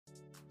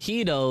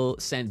Hito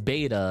sent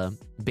Beta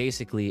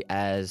basically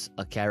as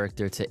a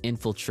character to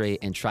infiltrate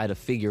and try to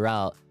figure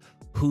out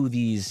who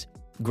these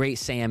Great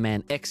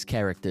Saiyaman X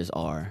characters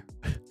are.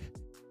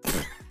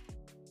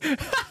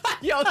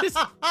 Yo, this...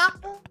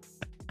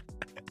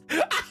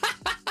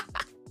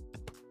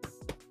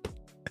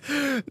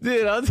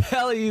 Dude, I'm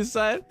telling you,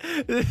 son.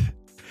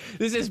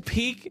 This is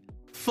peak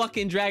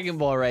fucking Dragon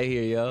Ball right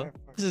here, yo.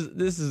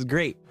 This is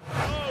great.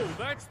 Oh,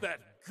 that's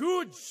that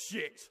good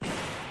shit.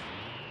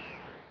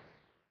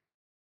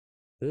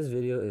 This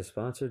video is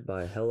sponsored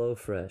by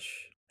HelloFresh.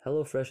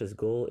 HelloFresh's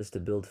goal is to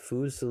build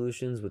food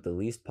solutions with the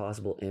least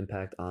possible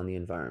impact on the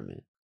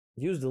environment.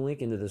 Use the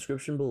link in the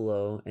description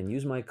below and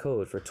use my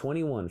code for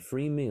 21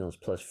 free meals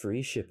plus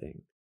free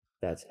shipping.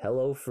 That's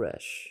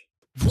HelloFresh.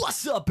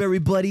 What's up,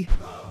 everybody?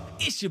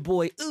 It's your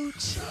boy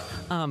Ooch.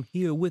 I'm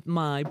here with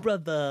my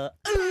brother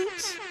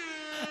Ooch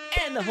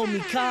and the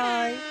homie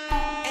Kai,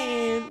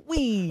 and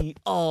we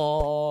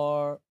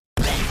are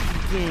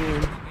back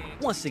again,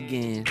 once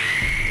again.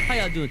 How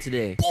y'all doing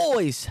today?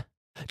 Boys,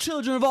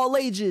 children of all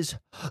ages,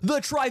 the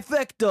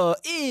trifecta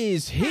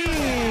is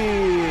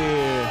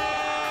here.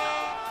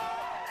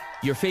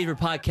 Your favorite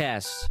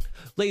podcast.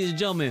 Ladies and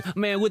gentlemen,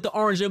 man with the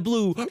orange and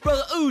blue,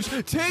 Brother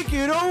Ooch, take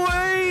it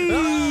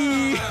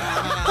away!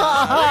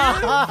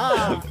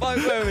 Fuck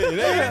with me,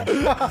 nigga.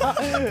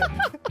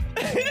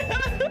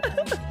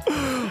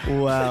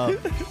 Wow.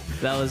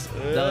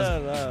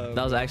 That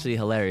was actually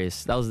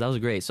hilarious. That was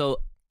great. So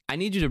I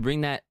need you to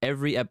bring that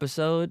every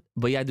episode,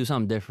 but you gotta do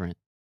something different.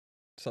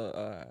 So,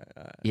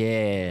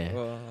 Yeah.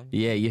 well,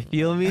 Yeah, you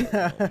feel me?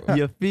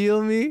 You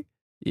feel me?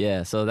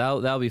 Yeah, so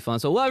that'll be fun.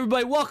 So, well,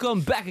 everybody,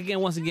 welcome back again,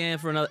 once again,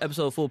 for another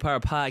episode of Full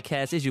Power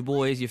Podcast. It's your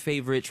boys, your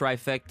favorite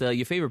trifecta,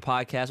 your favorite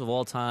podcast of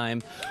all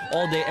time,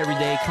 all day, every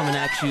day, coming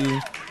at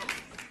you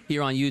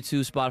here on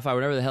YouTube, Spotify,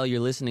 whatever the hell you're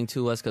listening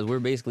to us, because we're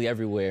basically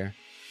everywhere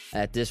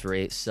at this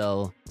rate.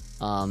 So,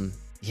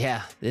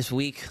 yeah, this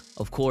week,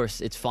 of course,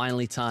 it's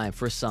finally time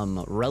for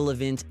some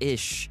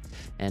relevant-ish,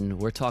 and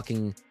we're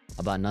talking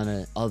about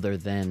none other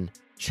than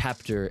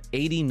Chapter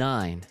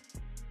 89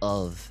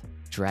 of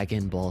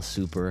Dragon Ball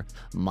Super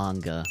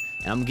manga.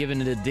 And I'm giving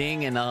it a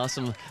ding and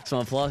some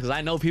applause because I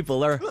know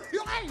people are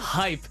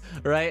hype,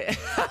 right?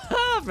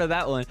 For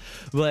that one.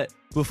 But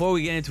before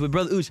we get into it,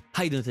 Brother Ooch,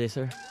 how you doing today,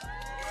 sir?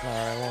 all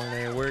right, long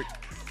day at work.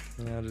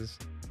 You know,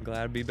 just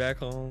glad to be back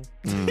home.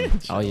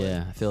 Oh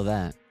yeah, I feel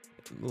that.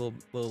 Little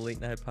late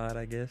night pod,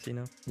 I guess. You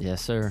know,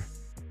 Yes, sir.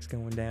 it's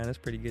going down. It's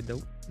pretty good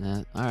though.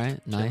 Yeah, all right,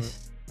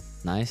 nice.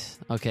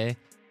 Okay.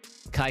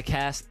 Kai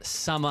Cast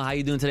Sama, how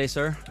you doing today,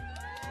 sir?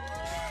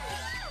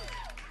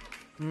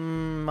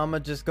 I'ma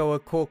just go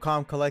with cool,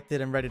 calm,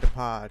 collected, and ready to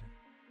pod.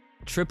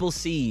 Triple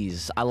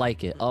C's. I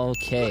like it.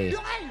 Okay.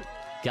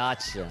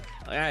 Gotcha.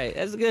 All right,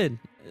 that's good.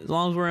 As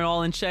long as we're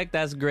all in check,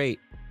 that's great.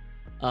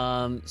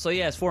 So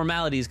yeah, it's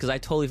formalities because I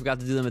totally forgot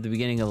to do them at the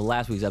beginning of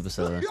last week's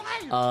episode.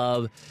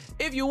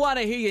 If you want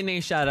to hear your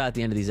name shout out at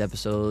the end of these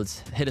episodes,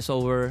 hit us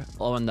over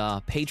on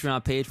the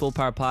Patreon page, Full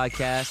Power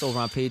Podcast, over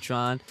on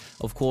Patreon.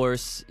 Of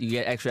course, you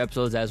get extra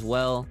episodes as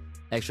well,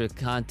 extra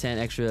content,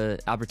 extra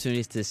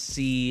opportunities to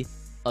see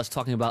us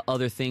talking about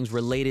other things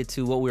related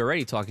to what we're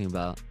already talking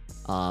about.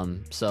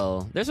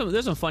 So there's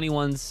some funny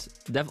ones.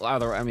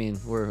 Definitely, I mean,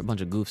 we're a bunch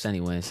of goofs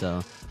anyway.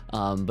 So,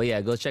 but yeah,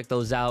 go check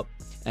those out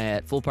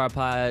at Full Power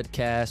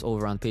Podcast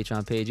over on the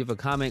Patreon page. If you have a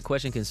comment,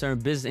 question, concern,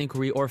 business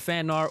inquiry, or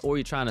fan art, or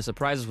you're trying to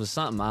surprise us with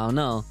something, I don't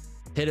know,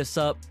 hit us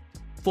up.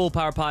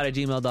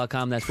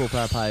 fullpowerpod@gmail.com. That's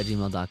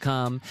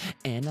fullpowerpod@gmail.com.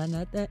 And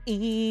another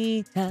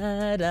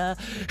hit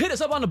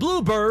us up on the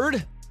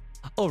Bluebird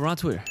over on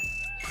Twitter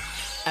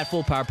at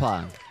Full Power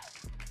Pod.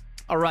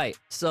 All right,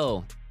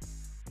 so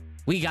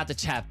we got the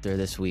chapter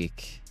this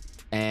week,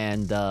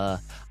 and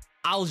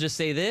I'll just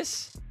say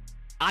this: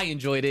 I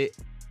enjoyed it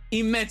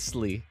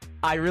immensely.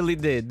 I really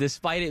did,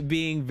 despite it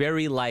being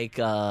very like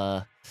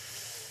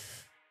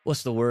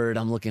what's the word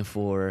I'm looking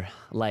for?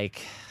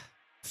 Like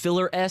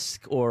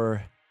filler-esque,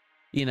 or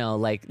you know,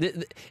 like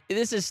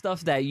this is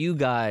stuff that you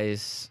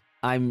guys.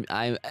 I'm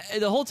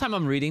the whole time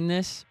I'm reading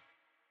this,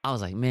 I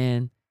was like,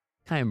 man,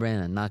 Kai and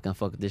Brandon are not gonna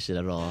fuck with this shit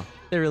at all.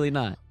 They're really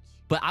not.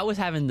 But I was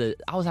having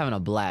a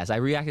blast. I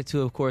reacted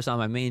to it, of course, on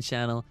my main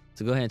channel.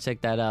 So go ahead and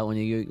check that out when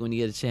you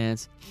get a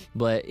chance.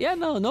 But yeah,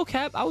 no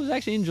cap. I was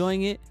actually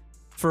enjoying it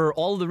for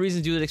all of the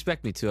reasons you would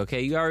expect me to.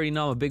 Okay, you already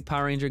know I'm a big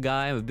Power Ranger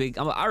guy. I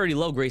already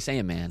love Great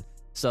Saiyaman.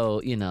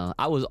 So you know,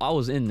 I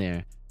was in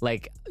there.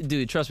 Like,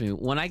 dude, trust me.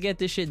 When I get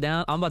this shit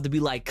down, I'm about to be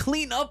like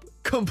clean up,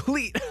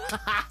 complete.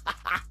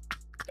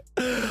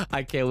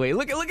 I can't wait.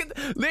 Look at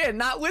they're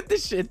not with the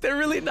shit. They're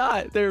really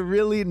not. They're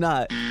hitting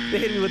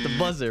me with the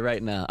buzzer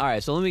right now. All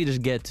right, so let me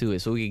just get to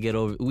it so we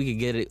could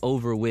get it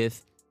over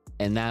with,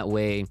 and that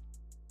way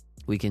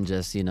we can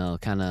just, you know,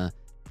 kind of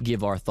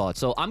give our thoughts.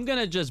 So I'm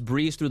gonna just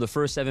breeze through the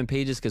first 7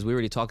 pages because we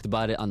already talked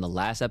about it on the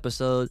last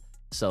episode.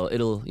 So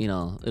it'll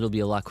be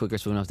a lot quicker,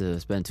 so we don't have to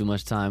spend too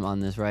much time on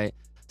this, right?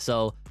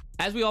 So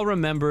as we all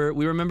remember,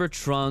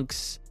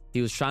 Trunks.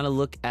 He was trying to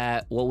look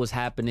at what was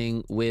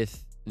happening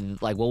with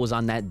like what was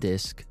on that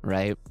disc,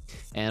 right?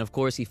 And of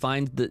course he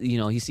finds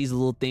he sees the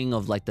little thing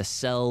of like the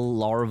cell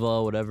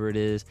larva, whatever it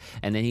is,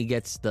 and then he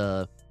gets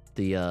the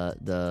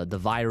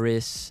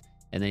virus,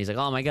 and then he's like,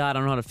 oh my god, I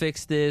don't know how to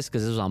fix this,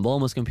 because this was on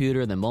Bulma's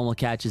computer. Then Bulma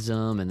catches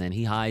him, and then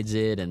he hides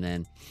it, and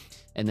then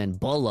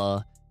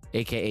Bulla,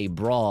 aka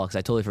Bra, because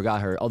I totally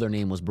forgot her other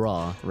name was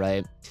Bra,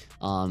 right?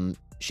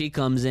 She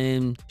comes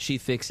in, she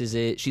fixes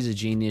it. She's a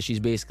genius. She's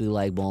basically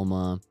like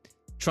Bulma.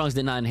 Trunks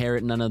did not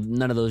inherit none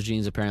of those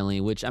genes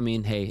apparently, which, I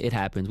mean, hey, it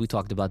happens. We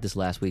talked about this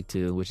last week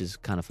too, which is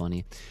kind of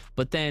funny.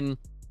 But then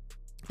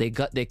they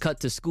cut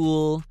to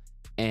school,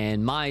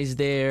 and Mai's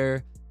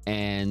there,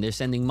 and they're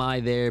sending Mai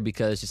there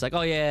because she's like,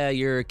 oh yeah,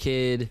 you're a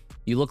kid,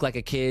 you look like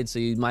a kid, so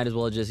you might as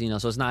well just,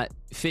 so it's not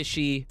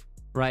fishy,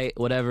 right?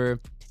 Whatever.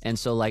 And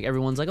so like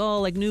everyone's like,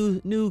 oh, like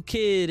new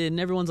kid, and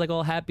everyone's like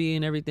all happy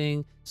and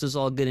everything, so it's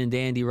all good and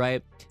dandy,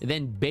 right? And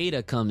then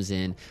Beta comes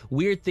in.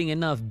 Weird thing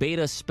enough,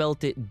 Beta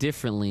spelt it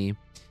differently,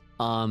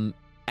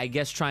 I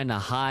guess trying to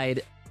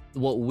hide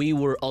what we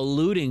were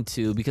alluding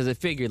to, because I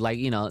figured like,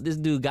 this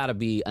dude gotta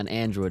be an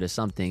android or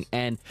something.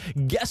 And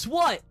guess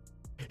what?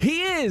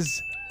 He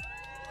is!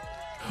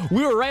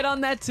 We were right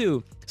on that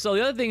too. So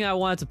the other thing I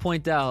wanted to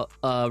point out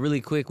really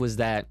quick was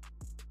that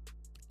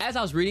as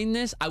I was reading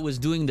this, I was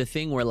doing the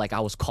thing where like I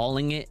was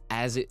calling it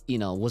as it,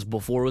 was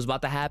before it was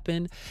about to happen.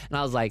 And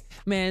I was like,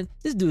 man,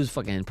 this dude is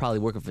fucking probably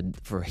working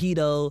for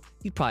Hito.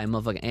 He's probably a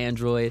motherfucking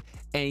android.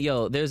 And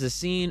there's a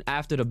scene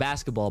after the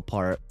basketball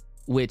part,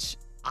 which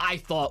I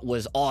thought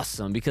was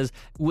awesome, because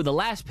with the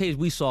last page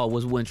we saw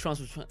was when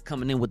Trunks was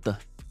coming in with the,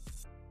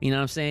 you know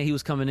what I'm saying? He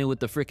was coming in with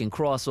the freaking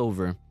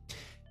crossover.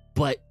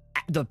 But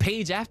the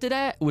page after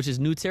that, which is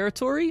New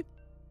Territory,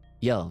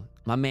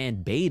 my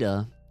man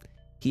Beta,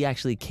 he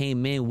actually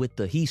came in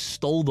he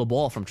stole the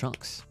ball from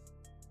Trunks.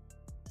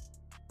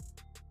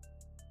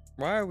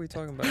 Why are we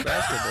talking about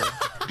basketball?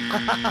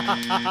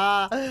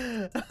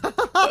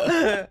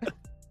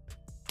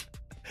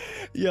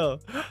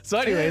 So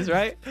anyways,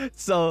 right?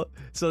 So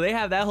they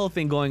have that whole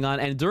thing going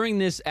on, and during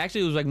this,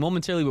 actually it was like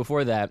momentarily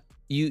before that,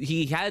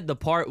 he had the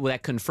part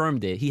that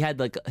confirmed it. He had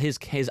like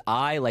his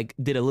eye like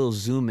did a little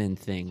zoom in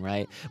thing,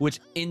 right? Which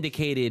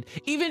indicated,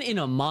 even in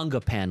a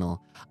manga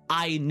panel,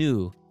 I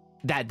knew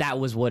that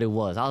was what it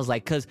was. I was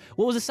like, cause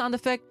what was the sound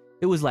effect?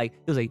 It was like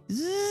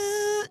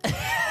zzz,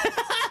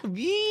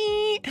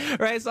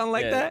 right? Something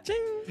like that.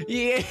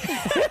 Yeah.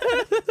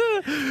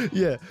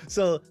 Yeah.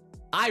 So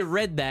I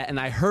read that and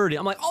I heard it.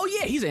 I'm like, oh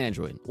yeah, he's an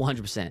android,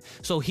 100%.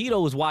 So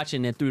Hito was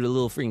watching it through the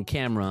little freaking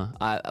camera,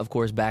 of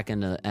course, back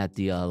at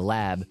the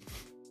lab.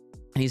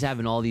 And he's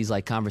having all these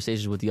like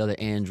conversations with the other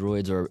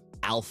androids or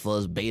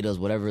alphas, betas,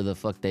 whatever the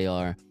fuck they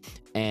are.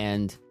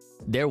 And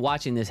they're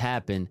watching this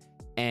happen.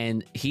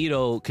 And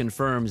Hito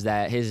confirms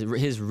that his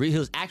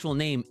actual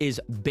name is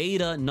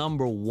Beta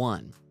number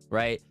 1,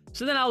 right?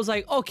 So then I was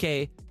like,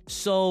 okay,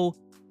 so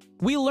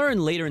we learn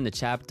later in the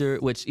chapter,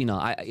 which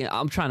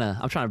I'm trying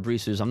to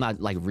breeze through. So I'm not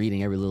like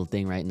reading every little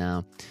thing right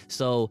now.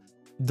 So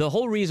the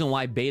whole reason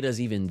why Beta's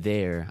even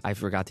there, I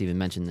forgot to even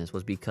mention this,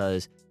 was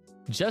because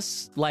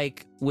just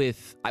like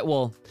with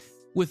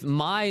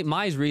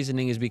Mai's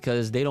reasoning is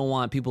because they don't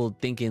want people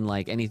thinking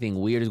like anything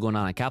weird is going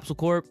on at Capsule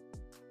Corp.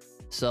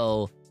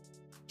 So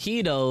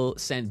Hito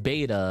sent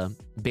Beta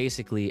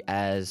basically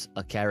as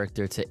a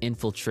character to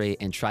infiltrate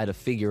and try to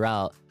figure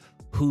out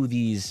who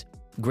these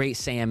Great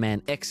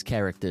Saiyaman X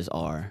characters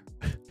are.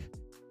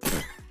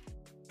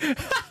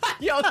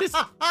 This...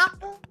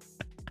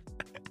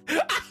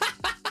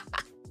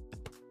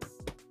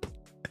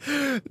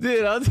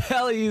 Dude, I'm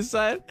telling you,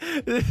 son.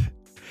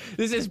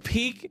 This is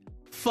peak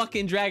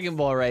fucking Dragon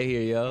Ball right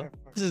here, yo.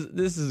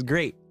 This is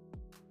great.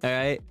 All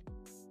right.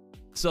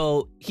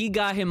 So he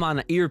got him on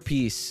an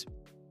earpiece.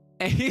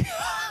 And he take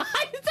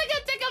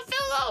a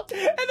pillow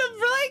and a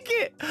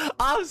blanket.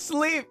 I'm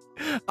asleep.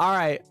 All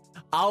right.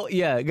 Go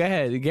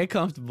ahead. Get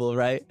comfortable,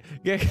 right?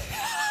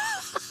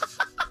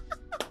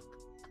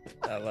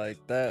 I like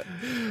that.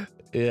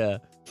 Yeah.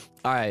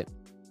 All right.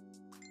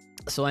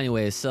 So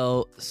anyway,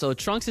 so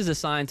Trunks is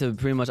assigned to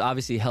pretty much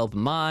obviously help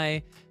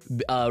Mai.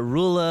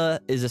 Rula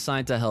is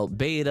assigned to help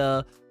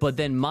Beta, but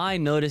then Mai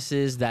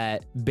notices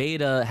that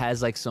Beta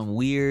has like some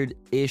weird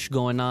ish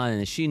going on,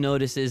 and she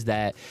notices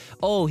that,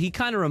 oh, he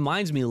kind of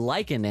reminds me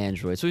like an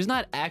android. So he's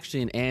not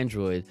actually an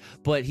android,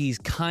 but he's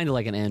kind of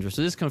like an android.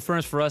 So this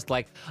confirms for us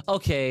like,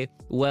 okay,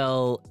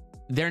 well,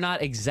 they're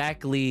not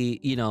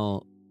exactly,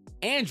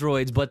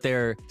 androids, but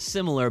they're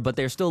similar, but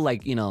they're still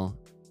like,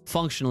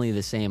 functionally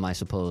the same, I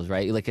suppose,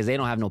 right? Like, because they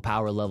don't have no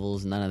power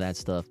levels, none of that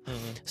stuff.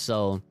 Mm-hmm.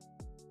 So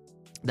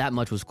that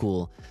much was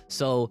cool.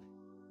 So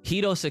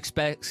Hito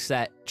suspects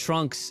that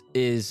Trunks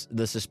is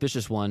the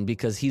suspicious one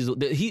because he's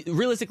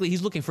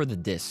looking for the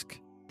disc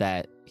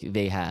that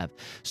they have.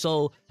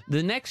 So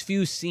the next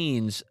few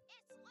scenes,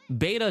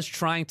 Beta's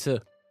trying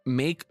to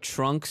make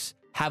Trunks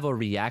have a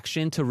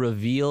reaction to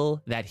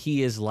reveal that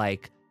he is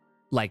like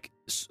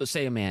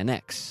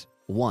Saiyaman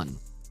X1,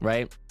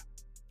 right?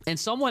 And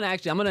someone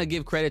actually, I'm going to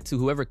give credit to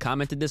whoever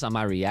commented this on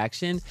my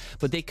reaction,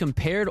 but they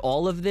compared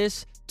all of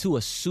this to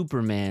a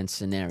Superman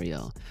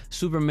scenario,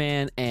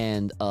 Superman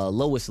and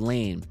Lois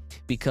Lane,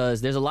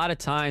 because there's a lot of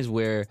times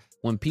where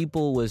when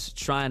people was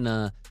trying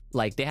to,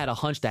 like, they had a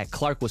hunch that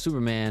Clark was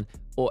Superman,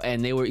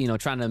 and they were, you know,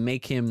 trying to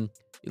make him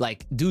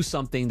like do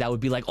something that would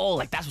be like, oh,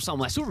 like that's what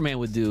something like Superman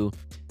would do.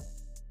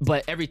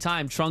 But every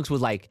time Trunks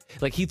was like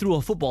he threw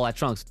a football at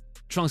Trunks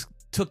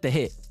took the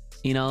hit,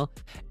 you know?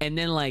 And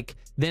then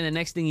then the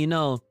next thing you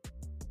know,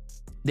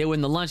 they were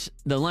in the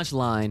lunch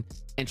line,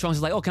 and Trunks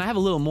was like, oh, can I have a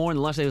little more? And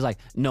the lunch lady was like,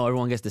 no,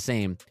 everyone gets the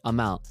same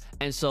amount.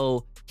 And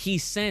so he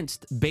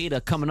sensed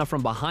Beta coming up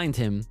from behind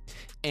him,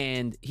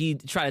 and he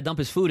tried to dump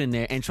his food in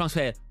there, and Trunks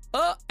said,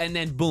 and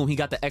then boom, he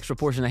got the extra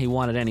portion that he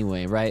wanted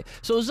anyway, right?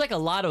 So it was like a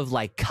lot of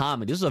like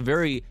comedy. This is a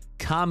very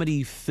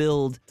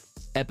comedy-filled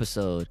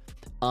episode.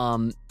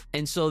 And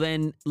so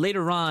then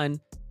later on,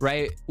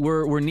 right,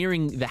 we're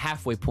nearing the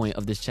halfway point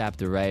of this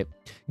chapter, right?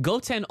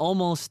 Goten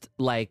almost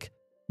like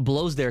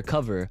blows their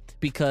cover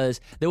because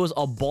there was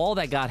a ball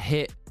that got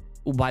hit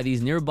by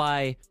these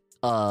nearby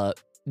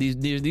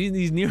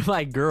these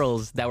nearby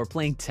girls that were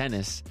playing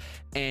tennis,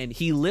 and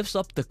he lifts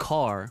up the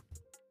car,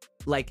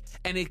 like,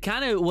 and it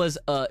kind of was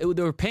they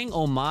were paying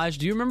homage.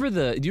 Do you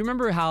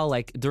remember how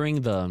like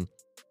during the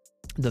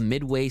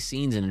midway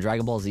scenes in a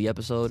Dragon Ball Z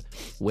episode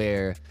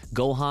where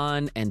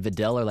Gohan and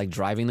Videl are like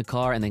driving the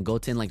car, and then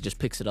Goten like just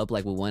picks it up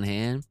like with one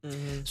hand?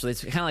 So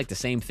it's kind of like the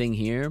same thing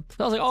here.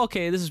 So I was like, oh,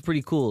 okay, this is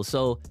pretty cool.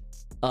 So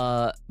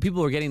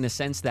people were getting the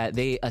sense that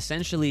they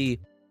essentially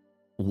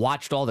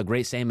watched all the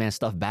Great Saiyaman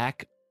stuff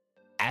back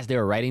as they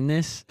were writing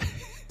this.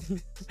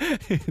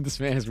 This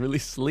man is really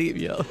asleep,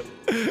 yo.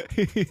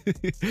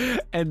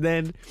 And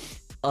then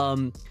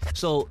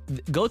so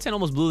Goten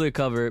almost blew their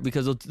cover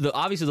because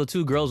obviously the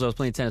two girls that was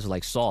playing tennis were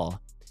like Saw,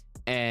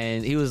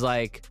 and he was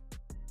like,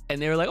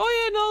 and they were like,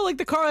 oh yeah, no, like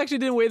the car actually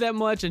didn't weigh that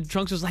much, and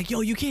Trunks was like,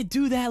 yo, you can't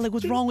do that, like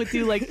what's wrong with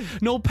you, like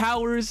no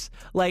powers,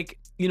 like,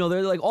 you know,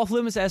 they're like off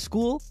limits at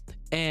school.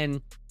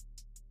 And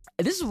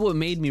this is what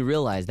made me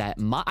realize that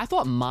I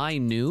thought Mai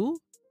knew,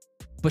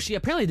 but she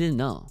apparently didn't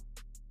know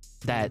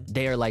that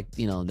they're like,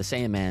 you know, the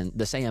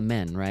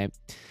Saiyamen, right?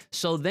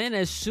 So then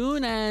as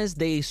soon as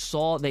they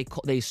saw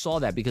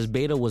that, because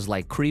Beta was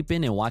like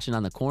creeping and watching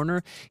on the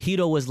corner,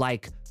 Hito was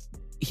like,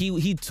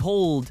 he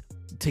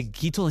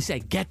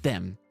said, get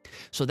them.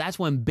 So that's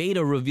when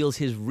Beta reveals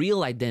his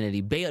real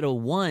identity. Beta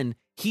 1,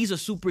 he's a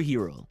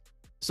superhero.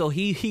 So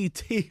he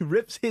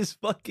rips his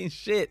fucking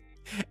shit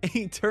and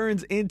he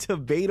turns into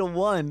Beta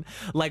 1,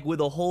 like with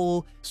a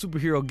whole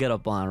superhero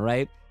getup on,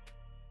 right?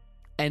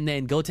 And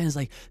then Goten's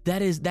like,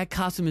 that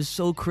costume is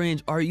so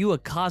cringe. Are you a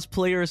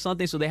cosplayer or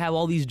something? So they have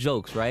all these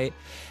jokes, right?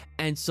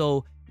 And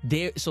so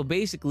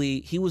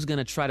basically he was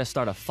gonna try to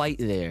start a fight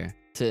there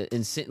to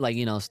like,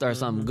 you know, start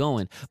something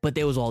going. But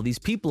there was all these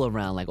people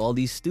around, like all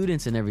these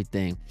students and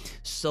everything.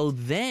 So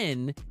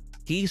then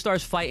he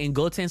starts fighting.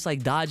 Goten's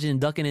like dodging,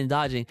 ducking and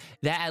dodging.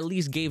 That at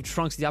least gave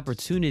Trunks the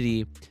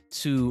opportunity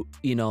to,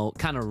 you know,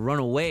 kind of run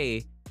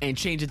away and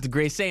change it to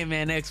Great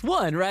Saiyaman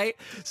X1, right?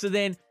 So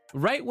then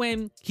right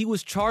when he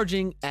was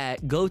charging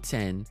at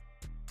Goten,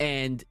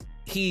 and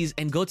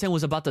Goten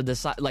was about to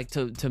decide, like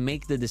to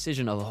make the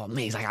decision of, oh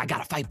man, he's like, I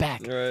gotta fight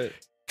back. Right.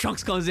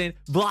 Trunks comes in,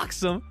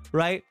 blocks him,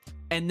 right?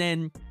 And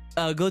then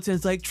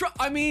Goten's like,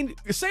 Saiyaman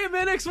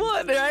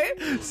X1,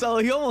 right? So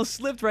he almost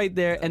slipped right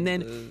there. And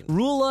then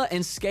Rula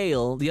and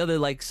Scale, the other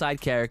like side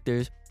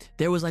characters,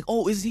 there was like,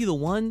 oh, is he the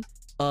one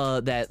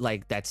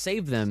that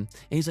saved them?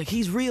 And he's like,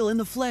 he's real in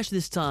the flesh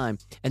this time.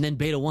 And then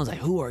Beta 1's like,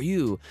 who are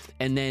you?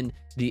 And then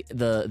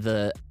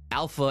the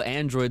alpha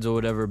androids or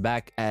whatever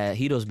back at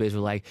Hito's base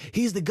were like,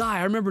 he's the guy,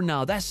 I remember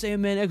now, that's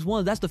Saiyaman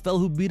X1, that's the fella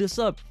who beat us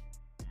up.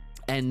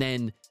 And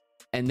then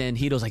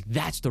Hito's like,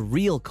 that's the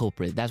real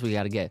culprit, that's what you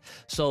gotta get.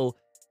 So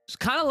it's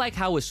kind of like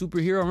how with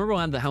Superhero,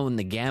 remember how when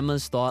the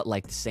Gammas thought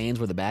like the Saiyans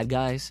were the bad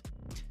guys?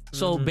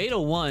 So Beta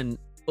 1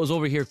 was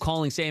over here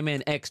calling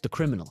Saiyaman X the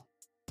criminal.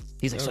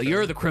 He's like, so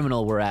you're the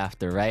criminal we're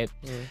after, right?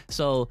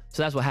 So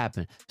that's what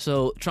happened.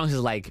 So Trunks is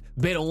like,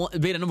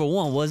 Beta number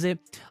 1, was it?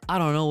 I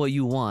don't know what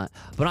you want,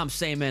 but I'm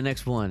Saiyaman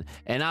X1,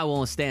 and I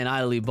won't stand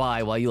idly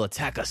by while you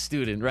attack a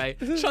student, right?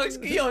 Trunks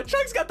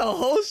got the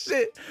whole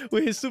shit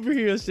with his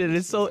superhero shit, and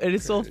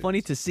it's so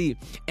funny to see.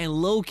 And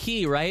low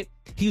key, right?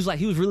 He was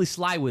really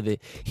sly with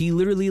it. He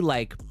literally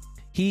like,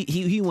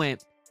 he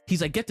went.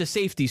 He's like, get the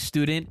safety,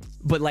 student.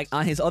 But like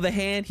on his other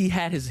hand, he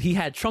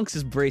had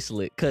Trunks'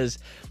 bracelet, because.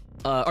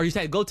 Or you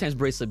said Goten's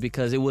bracelet,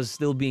 because it was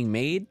still being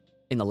made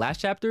in the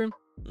last chapter.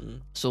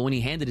 So when he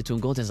handed it to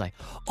him, Goten's like,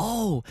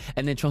 oh,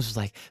 and then Trunks was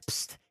like,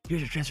 psst, here's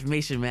your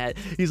transformation, man.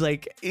 He's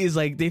like,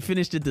 they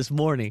finished it this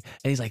morning,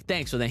 and he's like,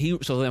 thanks. So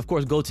then of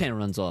course Goten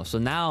runs off. So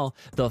now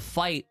the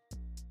fight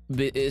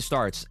it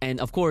starts,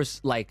 and of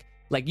course like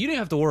you didn't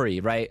have to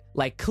worry, right?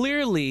 Like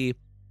clearly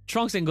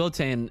Trunks and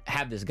Goten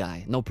have this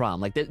guy, no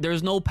problem. Like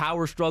there's no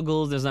power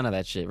struggles, there's none of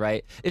that shit,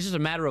 right? It's just a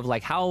matter of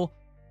like how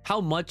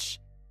much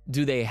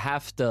do they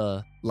have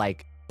to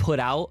like put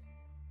out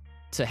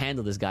to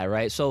handle this guy,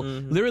 right? So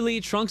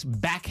literally Trunks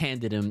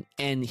backhanded him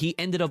and he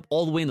ended up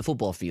all the way in the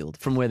football field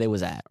from where they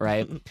was at,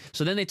 right?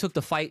 So then they took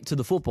the fight to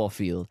the football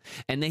field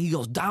and then he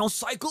goes down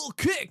cycle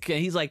kick and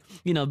he's like,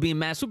 you know, being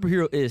mad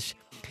superhero-ish.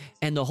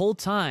 And the whole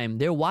time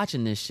they're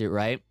watching this shit,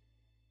 right?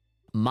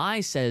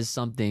 Mai says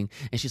something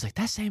and she's like,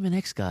 that Saiyaman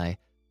X guy,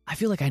 I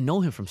feel like I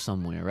know him from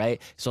somewhere,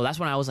 right? So that's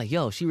when I was like,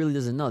 yo, she really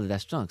doesn't know that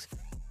that's Trunks.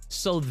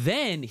 So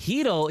then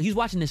Hito, he's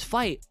watching this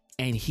fight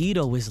and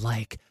Hito is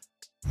like,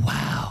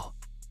 wow,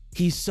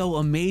 he's so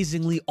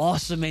amazingly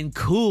awesome and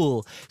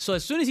cool. So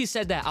as soon as he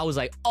said that, I was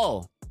like,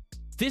 oh,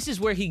 this is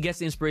where he gets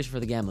the inspiration for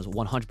the Gammas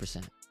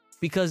 100%.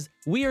 Because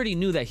we already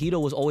knew that Hito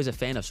was always a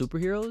fan of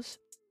superheroes.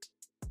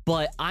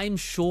 But I'm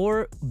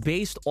sure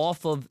based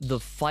off of the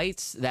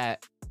fights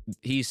that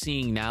he's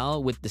seeing now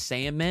with the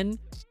Saiyamen,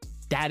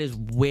 that is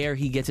where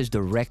he gets his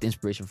direct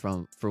inspiration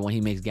from for when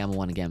he makes Gamma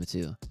 1 and Gamma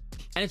 2.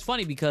 And it's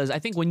funny because I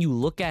think when you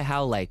look at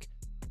how like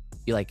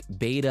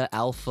Beta,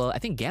 Alpha, I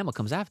think Gamma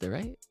comes after,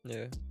 right?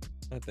 Yeah,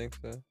 I think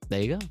so.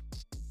 There you go.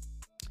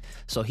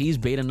 So he's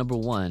Beta number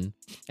 1,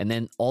 and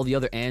then all the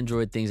other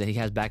Android things that he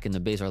has back in the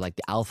base are like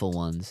the Alpha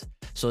ones.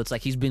 So it's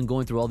like he's been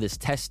going through all this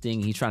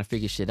testing. He's trying to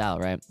figure shit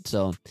out, right?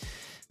 So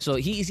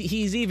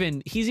he's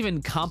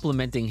even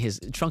complimenting his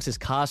Trunks'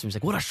 costume. He's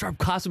like, what a sharp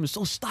costume, it's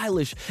so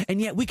stylish, and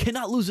yet we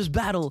cannot lose this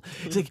battle.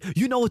 He's like,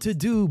 you know what to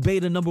do,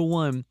 Beta number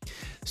 1.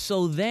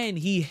 So then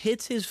he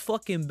hits his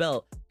fucking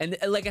belt. And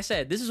like I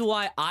said, this is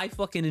why I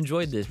fucking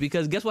enjoyed this,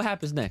 because guess what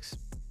happens next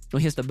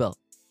when he hits the belt?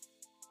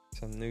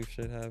 Some new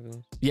shit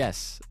happens.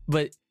 Yes,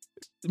 but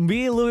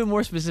be a little bit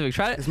more specific.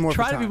 Try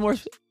to be more.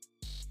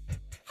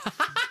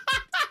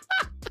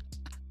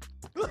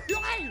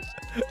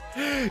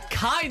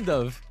 Kind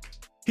of.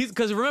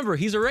 Because remember,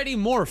 he's already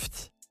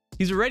morphed.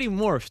 He's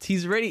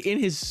already in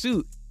his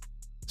suit.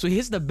 So he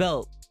hits the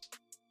belt.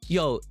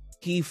 Yo,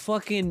 he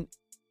fucking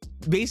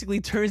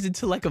basically turns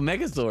into like a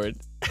Megazord.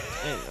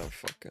 Ain't no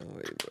fucking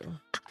way, bro.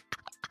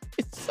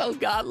 It's so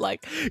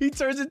godlike. He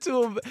turns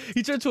into a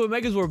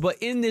Megazord, but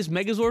in this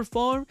Megazord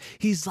form,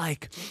 he's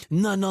like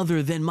none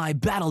other than my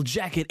battle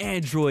jacket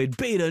android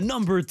Beta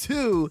number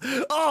 2.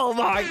 Oh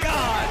my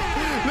god!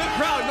 The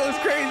crowd goes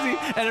crazy,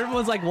 and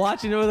everyone's like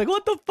watching. They're like,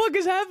 "What the fuck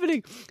is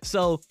happening?"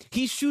 So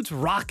he shoots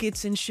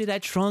rockets and shit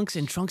at Trunks,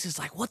 and Trunks is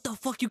like, "What the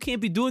fuck? You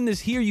can't be doing this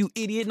here, you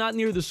idiot! Not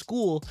near the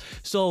school."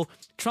 So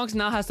Trunks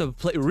now has to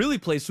really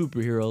play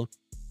superhero,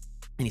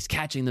 and he's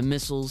catching the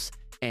missiles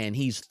and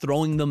he's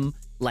throwing them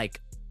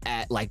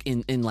at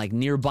in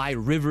nearby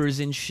rivers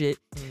and shit.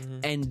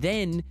 And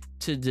then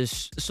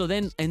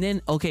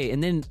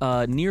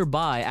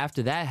nearby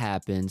after that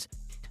happens,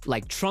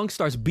 like Trunks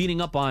starts beating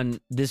up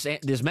on this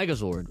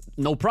Megazord,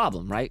 no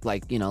problem, right?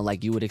 Like, you know,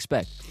 like you would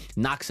expect,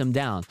 knocks him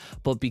down.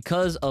 But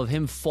because of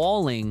him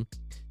falling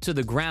to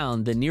the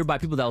ground, the nearby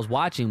people that was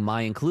watching,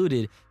 Mai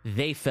included,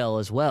 they fell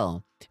as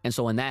well. And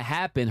so when that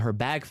happened, her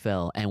bag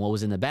fell, and what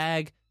was in the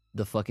bag?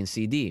 The fucking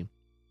CD.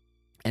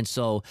 And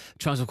so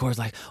Trunks, of course,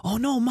 like, oh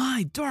no,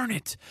 Mai, darn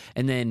it.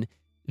 And then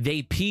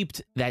they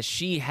peeped that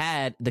she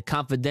had the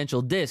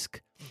confidential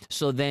disc.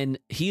 So then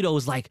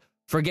Hito's like,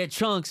 forget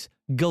Trunks,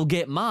 go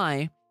get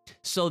Mai.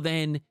 So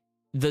then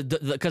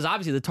because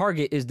obviously the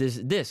target is this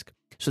disc.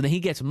 So then he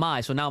gets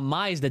Mai. So now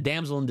Mai is the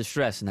damsel in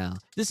distress now.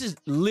 This is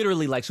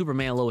literally like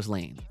Superman Lois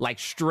Lane, like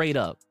straight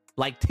up.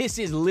 Like, this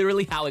is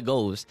literally how it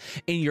goes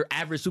in your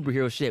average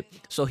superhero shit.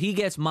 So he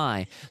gets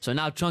Mai. So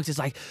now Trunks is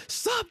like,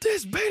 stop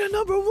this, Beta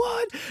number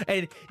 1.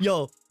 And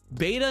yo,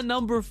 Beta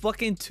number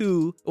fucking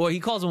 2, or he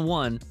calls him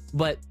 1,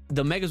 but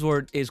the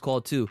Megazord is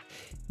called 2.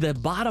 The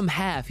bottom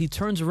half, he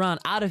turns around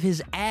out of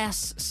his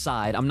ass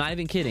side. I'm not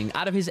even kidding.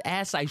 Out of his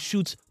ass side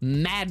shoots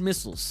mad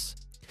missiles.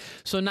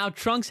 So now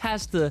Trunks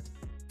has to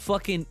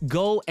fucking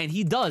go, and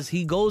he does.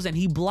 He goes and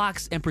he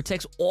blocks and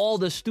protects all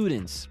the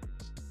students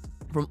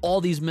from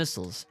all these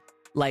missiles.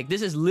 Like,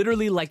 this is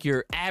literally like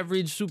your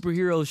average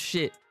superhero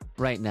shit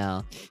right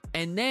now.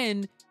 And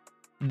then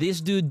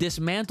this dude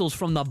dismantles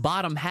from the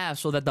bottom half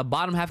so that the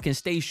bottom half can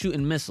stay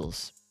shooting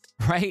missiles,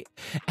 right?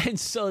 And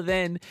so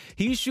then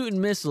he's shooting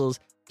missiles.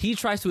 He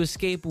tries to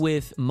escape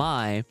with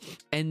Mai,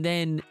 and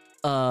then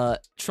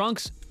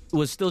Trunks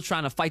was still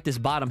trying to fight this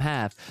bottom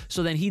half.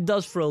 So then he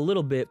does for a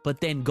little bit,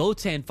 but then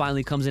Goten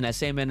finally comes in at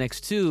Saiyaman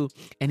X2,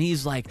 and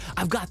he's like,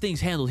 I've got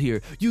things handled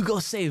here. You go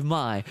save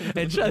Mai.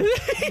 And y'all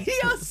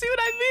see what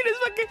I mean?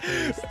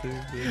 It's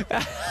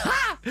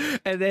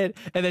fucking... and then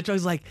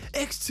Trunks is like,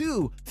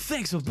 X2,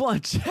 thanks a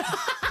bunch.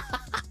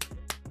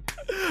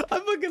 I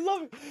fucking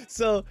love it.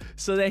 So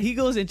then he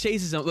goes and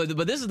chases him.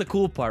 But this is the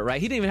cool part,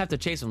 right? He didn't even have to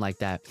chase him like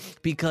that,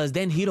 because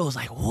then Hito's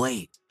like,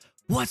 wait,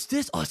 what's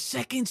this? A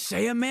second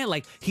Saiyaman?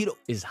 Like, Hito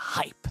is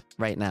hype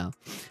right now.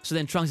 So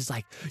then Trunks is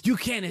like, you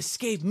can't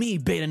escape me,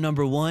 Beta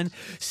number 1.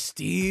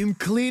 Steam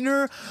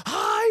cleaner,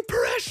 high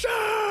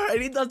pressure.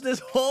 And he does this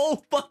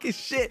whole fucking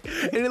shit.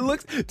 And it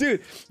looks,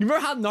 dude, you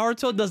remember how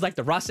Naruto does like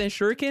the Rasen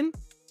Shuriken?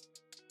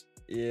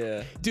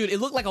 Yeah. Dude, it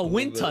looked like a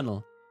wind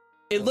tunnel.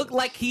 It looked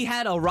like he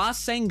had a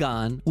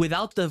Rasengan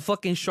without the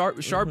fucking sharp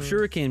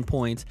shuriken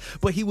points,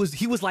 but he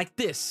was like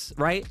this,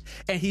 right?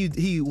 And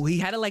he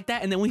had it like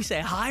that, and then when he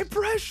said high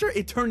pressure,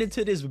 it turned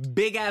into this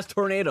big ass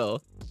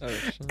tornado. Oh,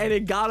 shit. And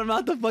it got him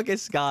out the fucking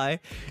sky.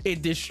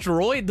 It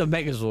destroyed the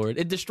Megazord.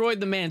 It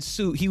destroyed the man's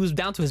suit. He was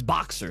down to his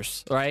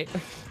boxers, right?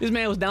 This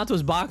man was down to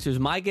his boxers.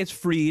 Mai gets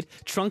freed.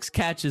 Trunks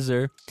catches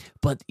her.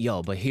 But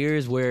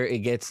here's where it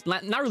gets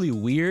not really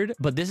weird,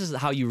 but this is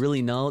how you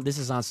really know this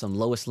is on some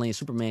Lois Lane,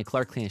 Superman,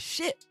 Clark Kent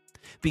shit.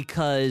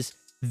 Because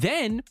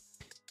then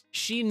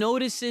she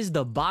notices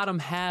the bottom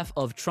half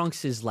of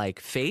Trunks's like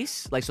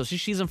face. Like, so she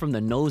sees him from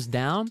the nose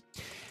down.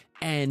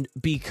 And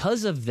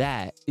because of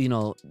that, you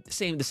know, the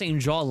same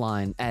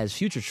jawline as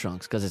Future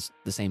Trunks, because it's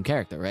the same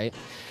character, right?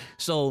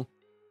 So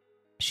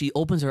she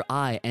opens her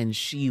eye and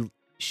she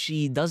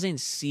doesn't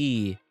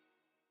see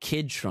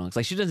Kid Trunks.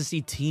 Like, she doesn't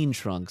see Teen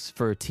Trunks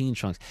for Teen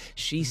Trunks.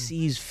 She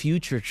sees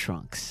Future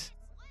Trunks.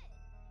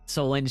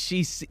 So when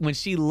she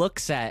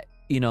looks at,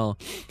 you know,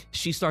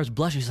 she starts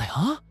blushing. She's like,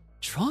 huh?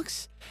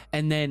 Trunks?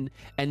 And then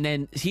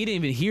he didn't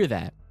even hear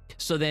that.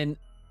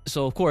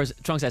 So of course,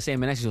 Trunks at Sam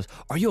next goes,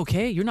 are you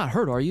okay? You're not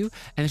hurt, are you?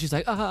 And then she's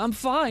like, I'm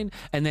fine.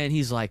 And then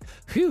he's like,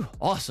 phew,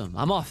 awesome.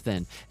 I'm off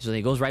then. So then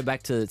he goes right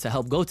back to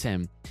help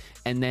Goten.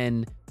 And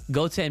then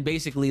Goten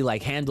basically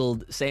like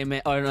handled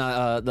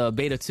the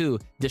Beta 2,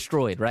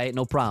 destroyed, right?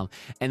 No problem.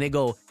 And they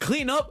go,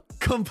 clean up,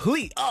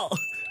 complete. Oh,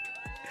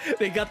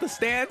 they got the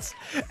stance.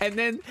 And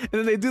then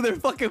they do their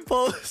fucking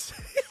pose.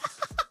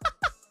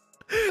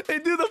 They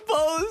do the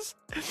pose,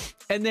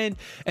 and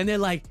they're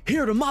like,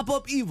 here to mop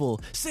up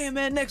evil.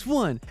 Sandman next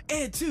 1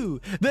 and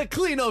 2, the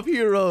cleanup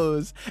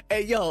heroes.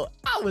 And yo,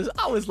 I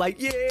was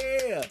like,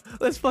 yeah,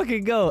 let's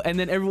fucking go. And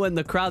then everyone in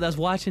the crowd that's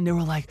watching, they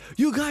were like,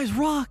 you guys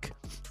rock.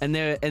 And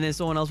then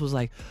someone else was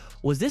like,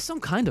 was this some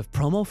kind of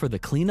promo for the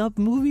cleanup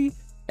movie?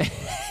 And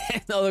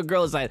the other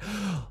girl was like,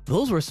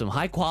 those were some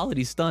high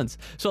quality stunts.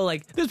 So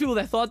like, there's people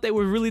that thought they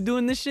were really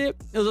doing this shit.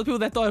 There's other people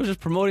that thought it was just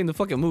promoting the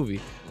fucking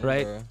movie,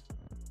 right?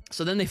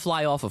 So then they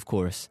fly off, of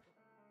course.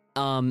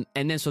 And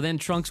then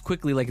Trunks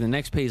quickly, like in the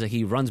next page, like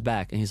he runs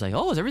back and he's like,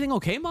 oh, is everything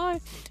okay, Mai?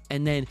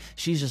 And then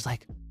she's just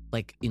like,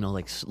 you know,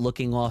 like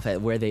looking off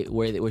at where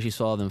she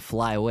saw them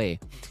fly away.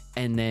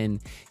 And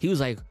then he was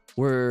like,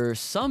 were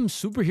some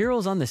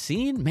superheroes on the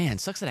scene? Man,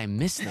 sucks that I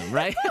missed them,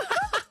 right?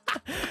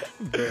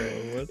 Bro,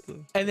 what the?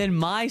 And then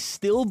Mai,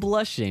 still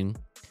blushing,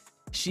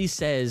 she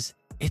says,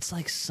 it's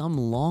like some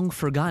long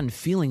forgotten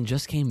feeling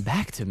just came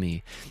back to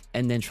me.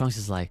 And then Trunks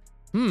is like,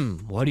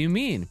 what do you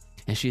mean?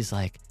 And she's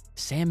like,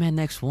 Sandman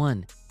Next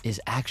 1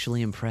 is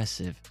actually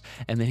impressive.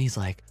 And then he's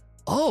like,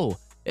 oh,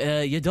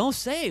 you don't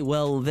say.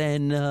 Well,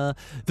 then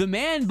the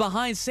man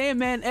behind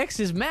Sandman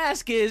X's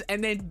mask is,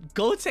 and then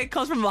Goten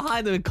comes from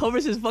behind him and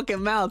covers his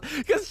fucking mouth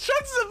because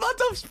Trunks is about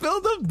to spill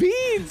the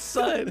beans,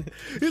 son.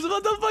 He's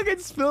about to fucking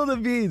spill the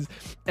beans.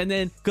 And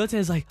then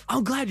Goten's like,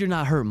 I'm glad you're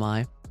not hurt,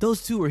 Mai.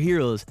 Those two were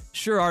heroes.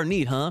 Sure are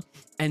neat, huh?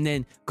 And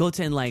then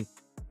Goten like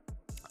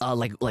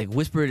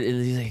whispered,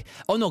 and he's like,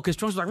 oh no, because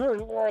Trunks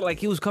was like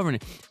he was covering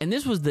it. And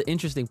this was the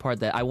interesting part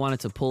that I wanted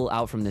to pull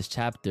out from this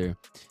chapter,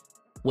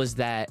 was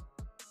that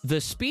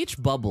the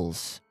speech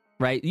bubbles,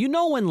 right? You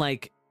know,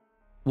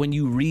 when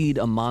you read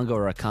a manga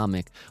or a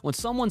comic, when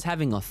someone's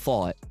having a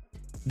thought,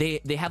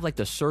 they have like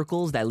the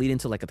circles that lead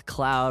into like a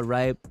cloud,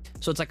 right?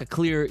 So it's like a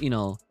clear, you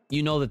know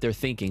that they're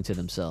thinking to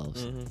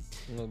themselves, A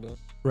little bit.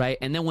 right?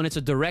 And then when it's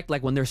a direct,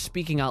 like when they're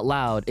speaking out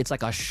loud, it's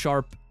like a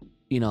sharp,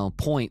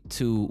 point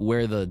to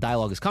where the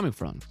dialogue is coming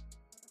from.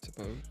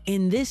 Suppose.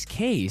 In this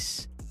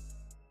case,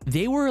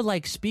 they were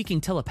like speaking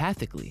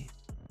telepathically.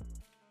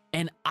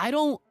 And I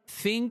was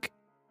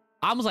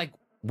like,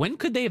 when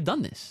could they have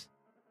done this?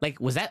 Like,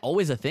 was that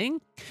always a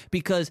thing?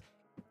 Because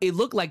it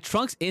looked like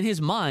Trunks in his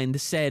mind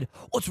said,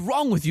 what's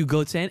wrong with you,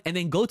 Goten? And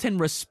then Goten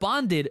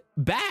responded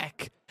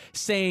back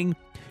saying,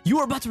 you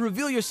are about to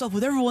reveal yourself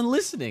with everyone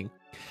listening.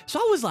 So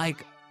I was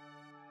like,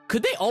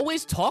 could they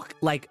always talk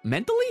like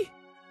mentally?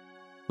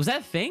 Was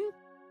that a thing?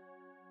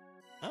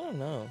 I don't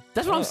know.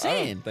 That's what I'm I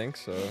saying. don't think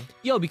so.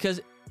 Yo,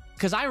 because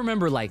I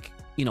remember like,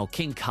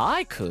 King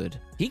Kai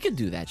he could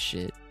do that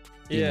shit.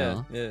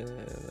 Yeah.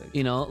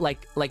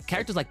 Like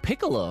characters like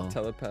Piccolo.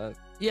 Telepath.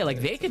 Yeah, like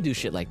they could do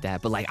shit like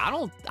that, but like I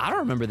don't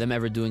remember them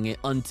ever doing it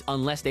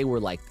unless they were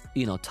like,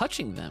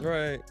 touching them.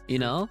 Right.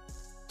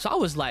 So I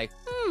was like,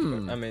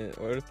 I mean,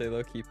 what if they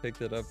low-key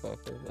picked it up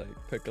off of like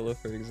Piccolo,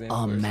 for example?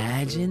 or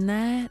Imagine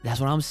that. That's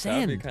what I'm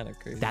saying. That'd be kind of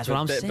crazy. That's what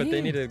I'm saying. But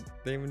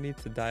they would need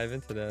to dive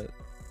into that.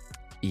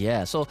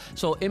 Yeah. So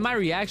in my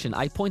reaction,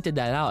 I pointed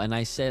that out and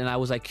I said, and I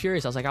was like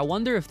curious. I was like, I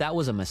wonder if that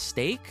was a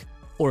mistake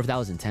or if that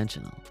was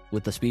intentional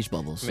with the speech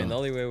bubbles. I mean, the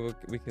only way we'll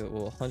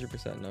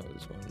 100% know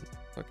is when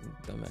fucking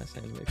dumbass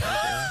anime comes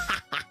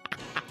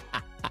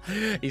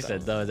in. He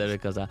said dumbass anime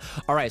comes out.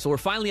 All right, so we're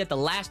finally at the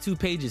last 2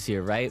 pages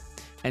here, right?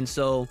 And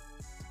so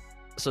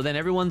then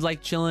everyone's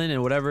like chilling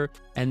and whatever,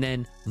 and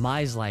then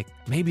Mai's like,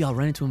 maybe I'll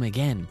run into him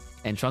again.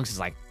 And Trunks is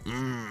like,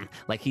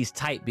 like he's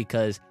tight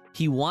because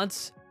he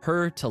wants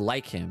her to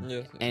like him,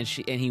 Yes. and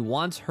he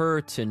wants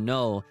her to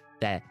know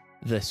that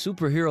the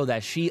superhero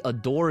that she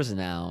adores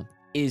now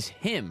is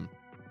him.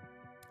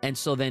 And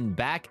so then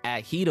back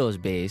at Hito's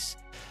base,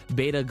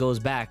 Beta goes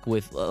back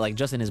with like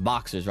just in his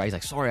boxers, right? He's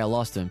like, sorry, I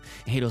lost him.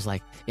 And Hito's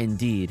like,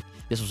 indeed,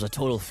 this was a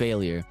total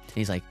failure. And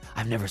he's like,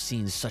 I've never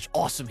seen such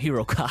awesome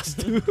hero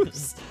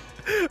costumes.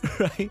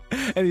 Right?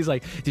 And he's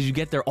like, did you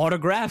get their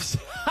autographs?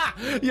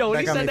 Yo,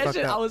 when he said that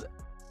shit, I was,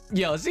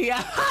 yo, see,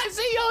 I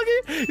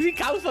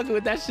was fucking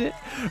with that shit,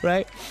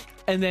 right?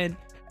 And then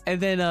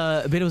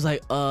Beta was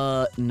like,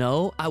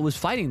 no, I was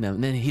fighting them.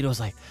 And then Hito was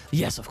like,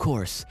 yes, of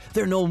course.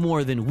 They're no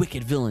more than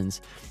wicked villains.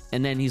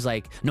 And then he's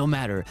like, no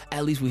matter,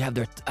 at least we have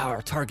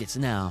our targets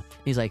now.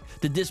 He's like,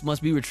 the disc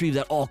must be retrieved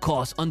at all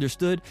costs,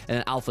 understood? And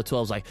then Alpha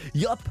 12's like,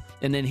 yup.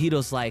 And then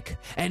Hito's like,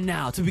 and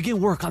now to begin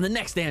work on the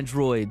next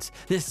androids.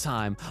 This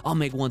time, I'll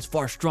make ones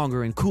far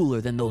stronger and cooler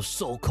than those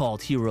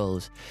so-called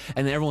heroes.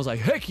 And then everyone's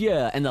like, heck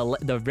yeah. And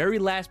the very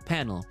last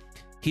panel,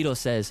 Hito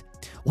says,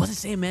 wasn't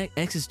Sam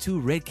X's 2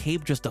 red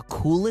cape just the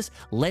coolest?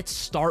 Let's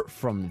start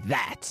from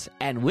that.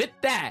 And with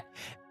that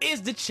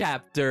is the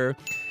chapter.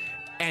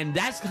 And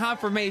that's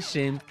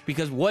confirmation,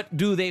 because what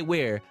do they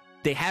wear?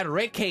 They had a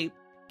red cape.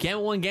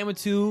 Gamma 1, Gamma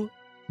 2,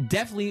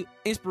 definitely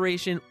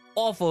inspiration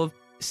off of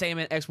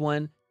Saiyaman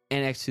X1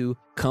 and X2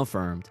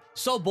 confirmed.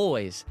 So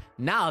boys,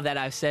 now that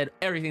I've said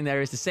everything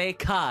there is to say,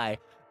 Kai,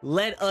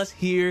 let us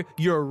hear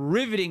your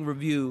riveting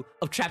review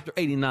of chapter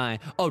 89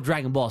 of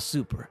Dragon Ball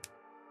Super.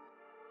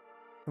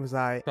 It was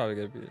I. Probably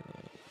gonna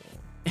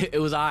be. It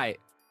was I.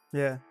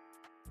 Yeah.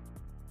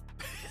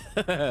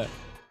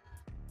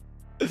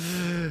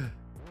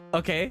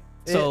 Okay,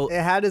 so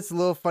it had its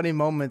little funny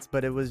moments,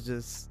 but it was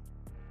just.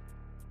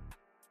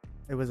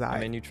 It was I. I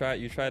mean, you tried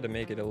to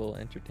make it a little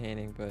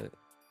entertaining, but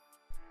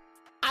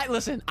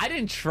listen. I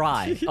didn't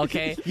try.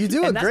 Okay, You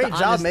do a And that's great the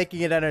job honest-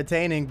 making it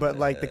entertaining, but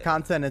like the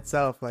content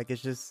itself, like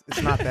it's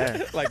not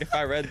there. like if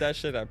I read that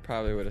shit, I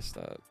probably would have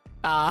stopped.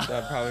 Ah.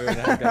 I probably would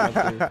have gone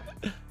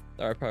through.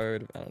 Or I probably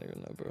would have. I don't even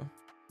know,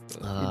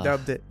 bro. You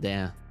dubbed it.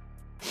 Damn.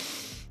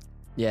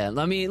 Yeah,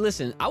 I mean,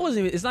 listen, I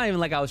wasn't even, it's not even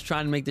like I was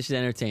trying to make this shit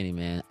entertaining,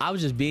 man. I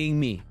was just being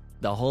me.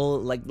 The whole,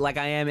 like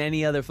I am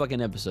any other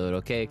fucking episode,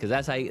 okay? Because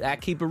that's how I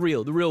keep it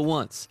real. The real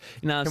once.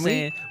 You know what I'm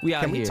saying? We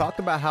out Can here. we talk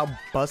about how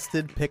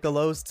busted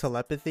Piccolo's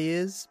telepathy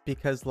is?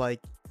 Because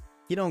like,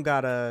 he don't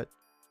gotta.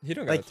 He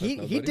don't Like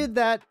he did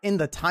that in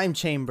the time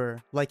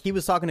chamber. Like he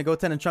was talking to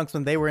Goten and Trunks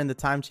when they were in the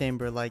time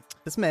chamber. Like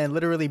this man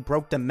literally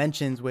broke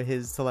dimensions with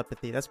his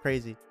telepathy. That's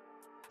crazy.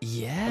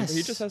 Yes.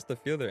 He just has to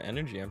feel their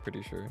energy. I'm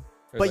pretty sure.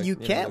 Or But like, you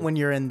know, can't like- when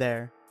you're in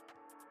there.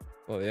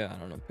 Well, yeah, I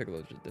don't know.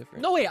 Piccolo's just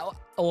different. No, wait.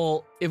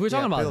 Well, if we're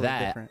talking about Piccolo's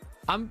that,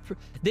 different.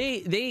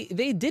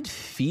 they did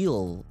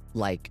feel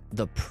like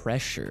the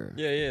pressure.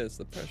 Yeah, it's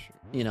the pressure.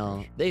 You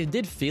know, they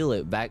did feel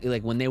it back,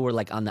 like when they were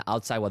like on the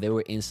outside while they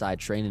were inside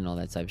training and all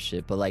that type of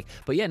shit. But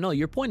yeah, no,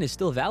 your point is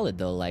still valid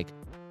though. Like,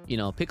 you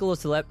know,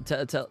 Piccolo's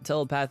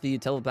telepathy,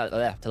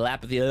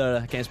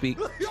 I can't speak,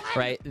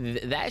 right?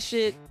 That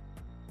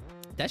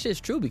shit's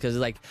true because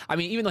like, I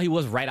mean, even though he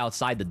was right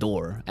outside the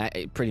door,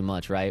 pretty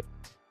much, right?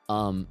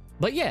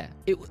 But yeah,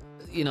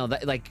 you know,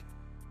 that like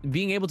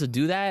being able to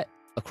do that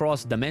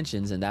across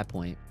dimensions in that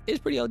point is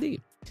pretty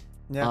OD.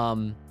 Yeah.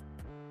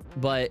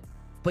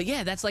 But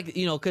yeah, that's like,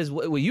 you know, because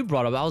what you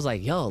brought up, I was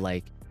like, yo,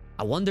 like,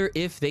 I wonder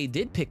if they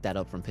did pick that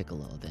up from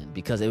Piccolo then,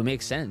 because it would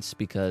make sense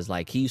because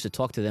like he used to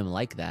talk to them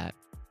like that.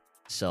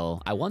 So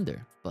I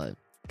wonder, but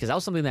because that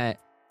was something that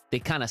they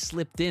kind of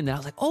slipped in. And I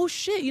was like, oh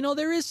shit, you know,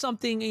 there is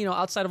something, you know,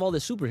 outside of all the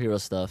superhero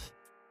stuff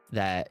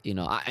that, you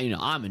know,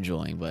 I'm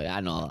enjoying, but I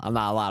know I'm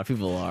not a lot of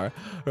people are,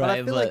 right? But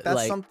I feel like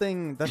that's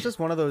something that's just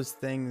one of those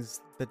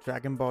things that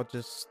Dragon Ball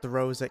just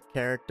throws at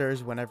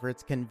characters whenever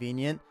it's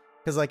convenient.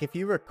 Because like if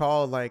you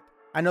recall, like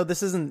I know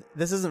this isn't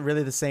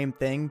really the same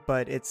thing,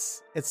 but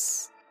it's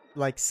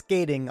like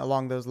skating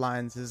along those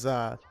lines is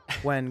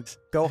when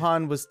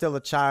Gohan was still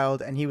a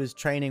child and he was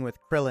training with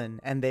Krillin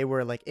and they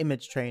were like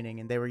image training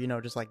and they were, you know,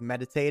 just like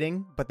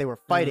meditating, but they were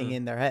fighting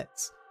in their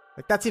heads.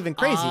 Like that's even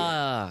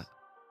crazier.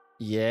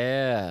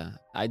 Yeah,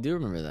 I do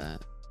remember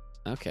that.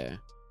 Okay.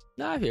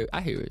 No, I hear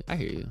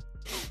you.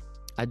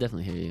 I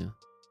definitely hear you.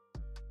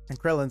 And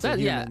Krillin's a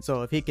human, yeah.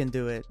 so if he can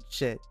do it,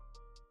 shit.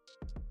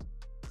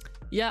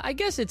 Yeah, I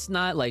guess it's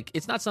not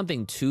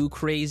something too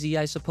crazy,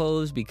 I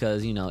suppose,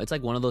 because, you know, it's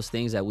like one of those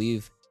things that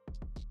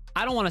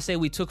I don't want to say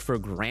we took for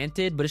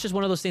granted, but it's just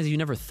one of those things that you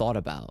never thought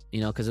about,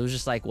 you know, because it was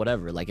just like,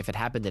 whatever, like if it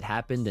happened, it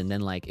happened. And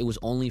then like, it was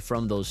only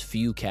from those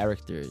few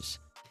characters.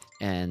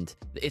 And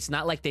it's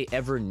not like they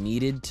ever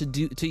needed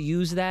to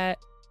use that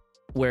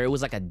where it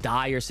was like a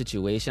dire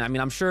situation. I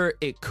mean, I'm sure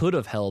it could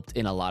have helped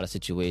in a lot of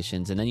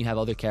situations. And then you have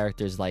other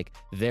characters like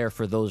there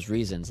for those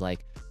reasons,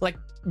 like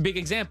big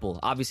example,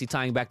 obviously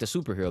tying back to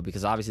superhero,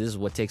 because obviously this is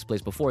what takes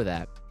place before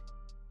that.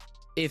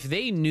 If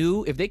they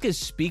could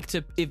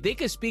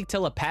speak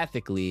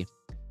telepathically,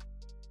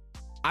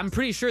 I'm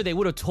pretty sure they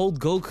would have told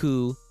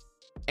Goku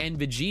and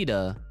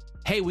Vegeta,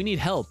 hey, we need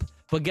help.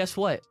 But guess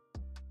what?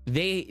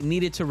 They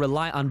needed to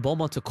rely on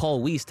Bulma to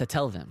call Whis to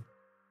tell them.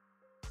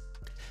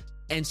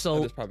 And so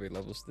There's probably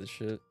levels to this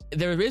shit.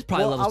 there is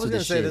probably Well, I levels was to gonna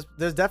this say shit.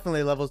 there's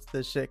definitely levels to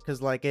this shit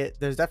because like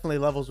there's definitely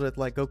levels with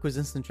like Goku's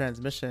instant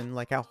transmission,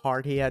 like how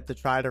hard he had to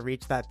try to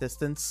reach that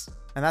distance,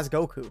 and that's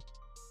Goku.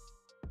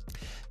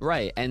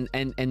 Right, and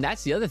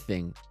that's the other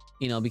thing,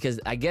 you know, because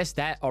I guess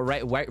that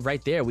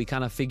right there we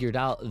kind of figured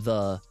out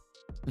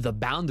the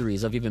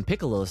boundaries of even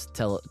Piccolo's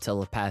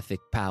telepathic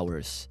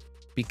powers,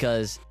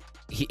 because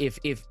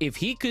if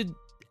he could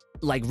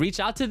like reach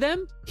out to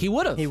them, he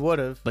would have. He would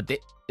have. But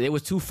it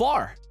was too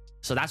far,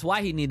 so that's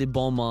why he needed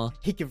Bulma.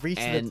 He could reach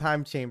And- the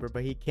time chamber,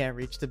 but he can't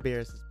reach to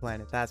Beerus'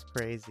 planet. That's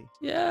crazy.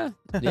 Yeah,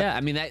 yeah. I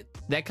mean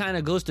that kind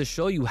of goes to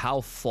show you how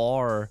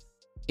far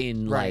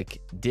in Right.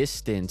 like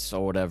distance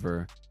or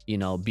whatever, you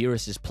know,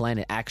 Beerus's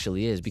planet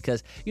actually is.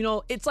 Because, you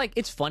know, it's like,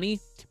 it's funny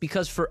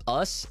because for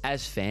us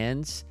as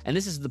fans, and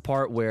this is the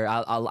part where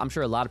I'm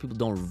sure a lot of people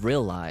don't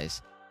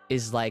realize,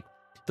 is like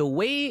the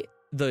way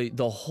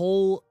the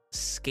whole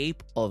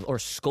scope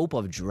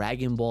of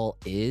Dragon Ball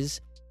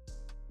is,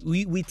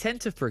 we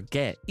tend to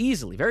forget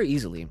very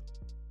easily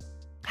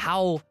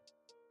how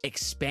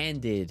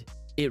expanded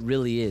it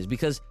really is,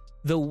 because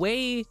the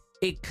way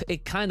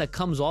it kind of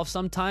comes off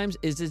sometimes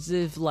is as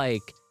if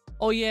like,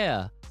 oh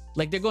yeah,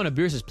 like they're going to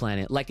Beerus's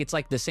planet, like it's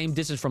like the same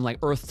distance from like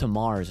Earth to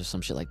Mars or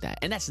some shit like that,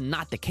 and that's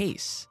not the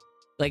case.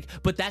 Like,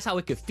 but that's how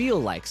it could feel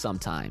like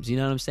sometimes, you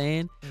know what I'm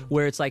saying?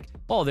 Where it's like,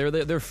 oh,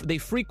 they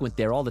frequent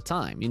there all the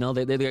time, you know,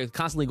 they're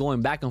constantly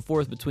going back and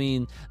forth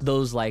between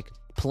those like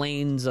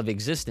planes of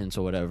existence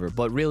or whatever.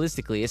 But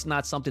realistically, it's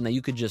not something that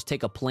you could just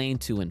take a plane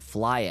to and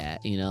fly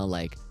at, you know,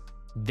 like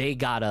they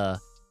gotta,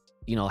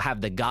 you know, have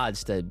the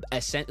gods to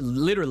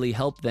literally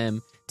help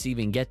them to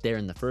even get there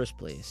in the first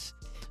place.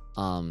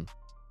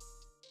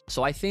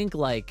 So I think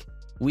like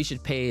we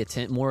should pay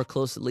more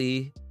close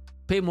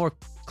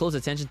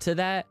attention to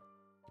that,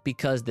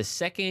 because the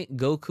second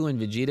Goku and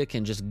Vegeta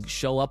can just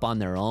show up on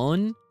their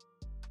own,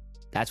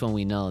 that's when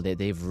we know that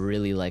they've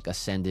really like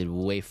ascended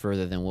way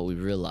further than what we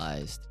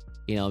realized,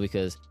 you know,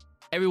 because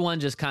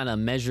everyone just kind of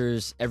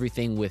measures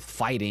everything with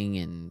fighting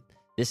and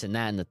this and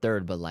that and the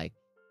third. But like,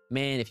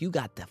 man, if you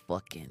got that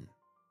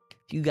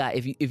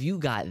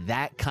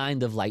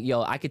kind of like,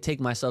 yo, I could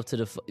take myself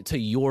to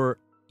your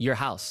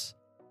house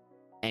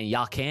and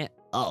y'all can't,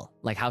 oh,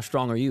 like how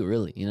strong are you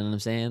really? You know what I'm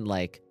saying?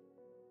 Like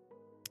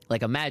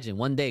imagine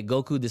one day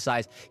Goku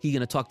decides he's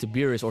gonna talk to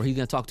Beerus or he's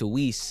gonna talk to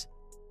Whis,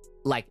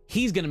 like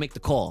he's gonna make the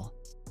call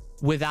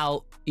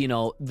without, you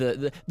know,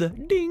 the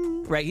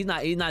ding, right? He's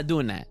not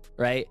doing that,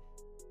 right?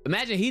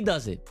 Imagine he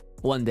does it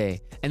one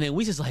day and then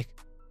Whis is like,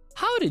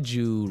 how did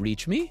you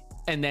reach me?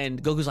 And then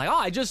Goku's like, oh,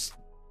 I just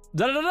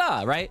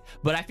da-da-da-da, right?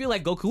 But I feel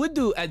like Goku would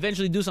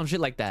eventually do some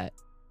shit like that,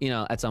 you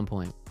know, at some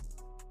point.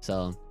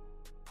 So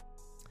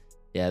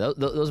yeah,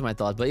 those are my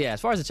thoughts. But yeah,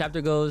 as far as the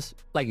chapter goes,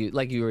 like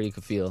you already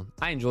could feel,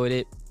 I enjoyed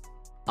it.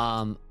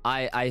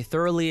 I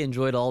thoroughly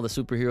enjoyed all the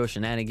superhero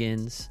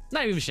shenanigans.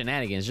 Not even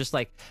shenanigans, just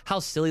like how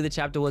silly the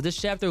chapter was. This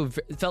chapter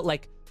felt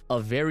like a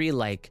very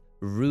like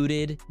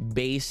rooted,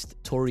 based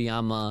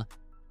Toriyama,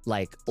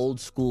 like old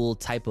school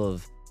type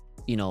of,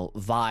 you know,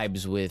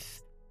 vibes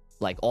with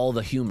like all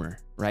the humor,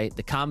 right?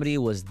 The comedy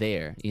was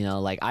there, you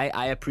know, like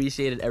I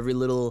appreciated every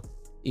little,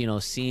 you know,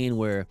 scene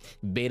where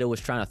Beta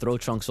was trying to throw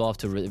Trunks off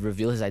to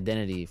reveal his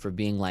identity for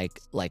being like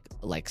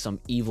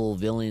some evil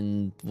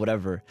villain,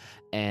 whatever.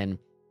 And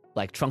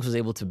like Trunks was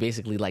able to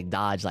basically like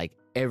dodge like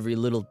every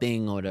little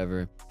thing or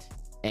whatever.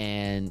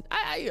 And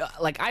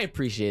I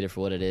appreciate it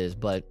for what it is.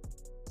 But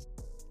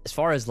as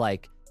far as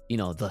like, you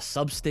know, the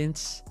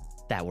substance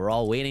that we're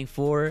all waiting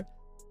for,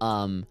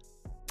 I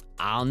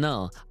don't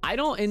know.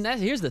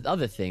 Here's the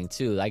other thing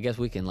too. I guess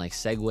we can like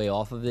segue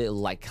off of it,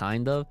 like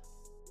kind of,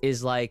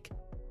 is like,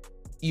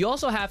 you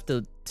also have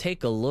to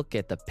take a look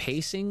at the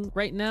pacing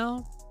right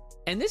now.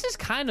 And this is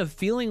kind of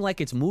feeling like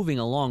it's moving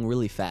along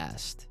really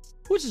fast,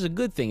 which is a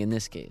good thing in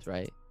this case,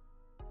 right?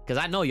 Because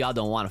I know y'all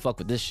don't want to fuck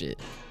with this shit,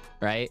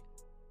 right?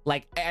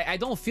 Like, I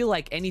don't feel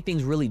like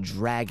anything's really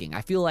dragging.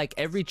 I feel like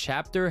every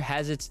chapter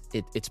has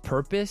its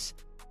purpose,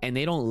 and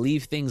they don't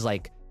leave things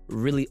like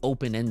really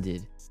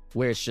open-ended,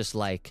 where it's just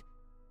like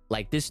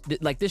this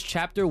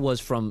chapter was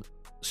from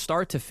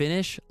start to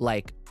finish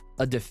like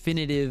a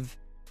definitive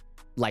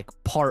like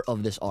part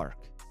of this arc.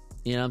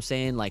 You know what I'm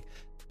saying? Like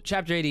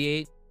chapter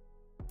 88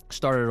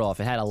 started off,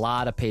 it had a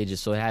lot of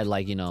pages, so it had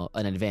like, you know,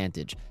 an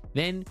advantage.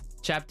 Then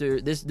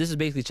this is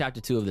basically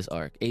chapter 2 of this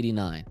arc,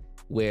 89,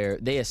 where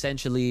they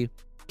essentially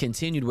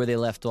continued where they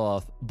left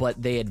off,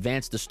 but they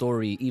advanced the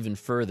story even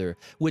further,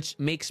 which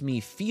makes me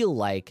feel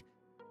like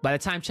by the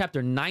time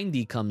chapter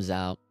 90 comes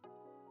out,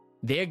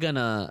 they're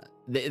gonna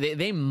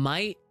they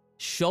might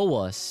show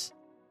us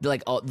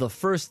like the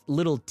first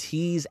little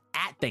tease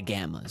at the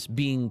Gammas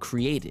being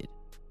created.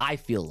 I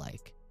feel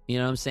like, you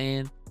know what I'm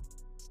saying?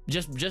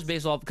 Just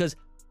based off, because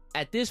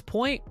at this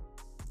point,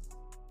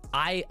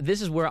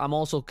 this is where I'm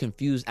also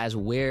confused as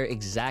where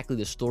exactly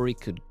the story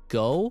could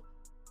go,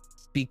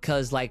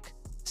 because like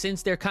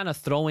since they're kind of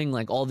throwing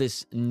like all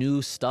this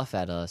new stuff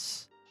at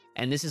us,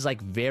 and this is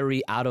like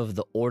very out of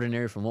the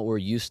ordinary from what we're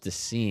used to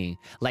seeing,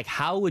 like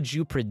how would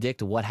you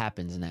predict what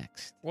happens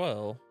next?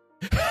 Well,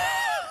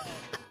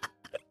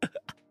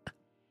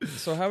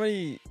 So how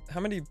many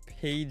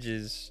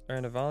pages are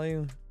in a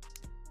volume?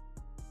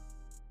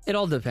 It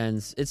all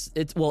depends.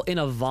 It's well, in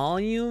a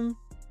volume,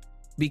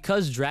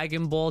 because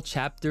Dragon Ball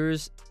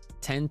chapters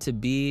tend to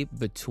be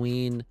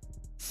between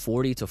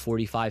 40 to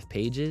 45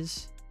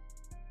 pages,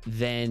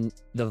 then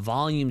the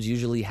volumes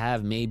usually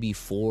have maybe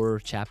 4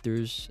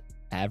 chapters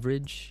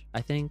average,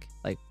 I think,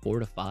 like 4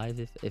 to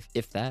 5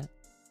 if that.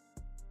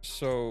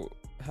 So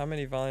how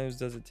many volumes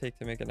does it take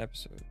to make an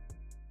episode?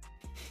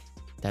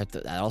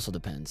 That also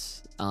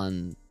depends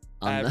on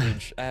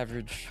average.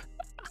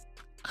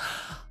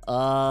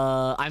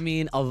 I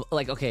mean, of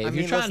like, okay, if I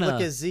you're mean, trying let's to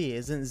look at Z.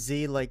 Isn't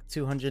Z like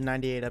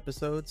 298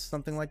 episodes,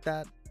 something like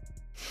that?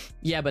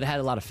 yeah, but it had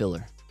a lot of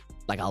filler,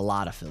 like a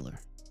lot of filler.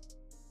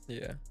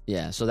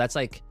 Yeah. So that's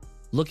like,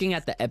 looking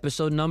at the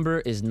episode number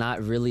is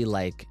not really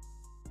like,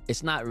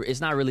 it's not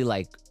really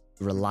like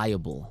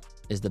reliable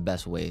is the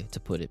best way to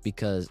put it,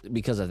 because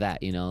of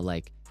that, you know,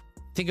 like,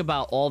 think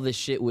about all this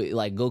shit with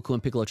like Goku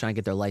and Piccolo trying to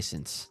get their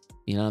license.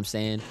 You know what I'm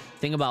saying?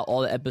 Think about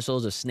all the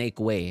episodes of Snake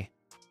Way.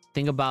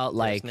 Think about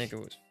like, Snake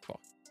was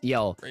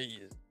yo,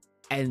 crazy.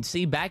 and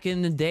see, back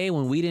in the day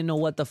when we didn't know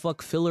what the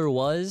fuck filler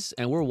was,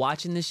 and we're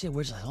watching this shit,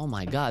 we're just like, oh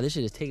my god, this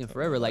shit is taking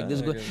forever. Like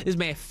this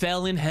man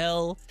fell in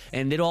hell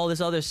and did all this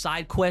other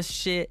side quest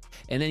shit,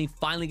 and then he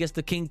finally gets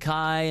to King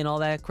Kai and all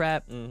that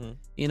crap. Mm-hmm.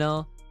 You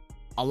know,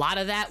 a lot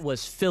of that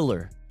was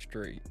filler,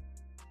 Straight.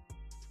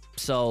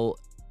 so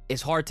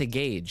it's hard to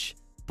gauge.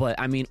 But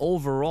I mean,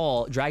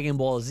 overall, Dragon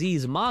Ball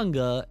Z's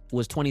manga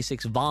was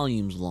 26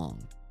 volumes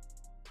long,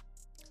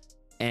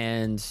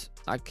 and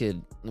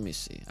let me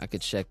see, I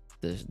could check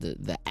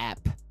the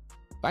app.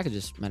 I could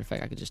just, matter of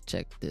fact, I could just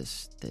check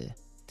the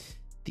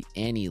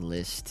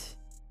AniList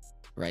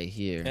right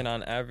here. And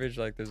on average,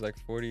 like there's like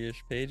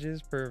 40-ish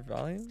pages per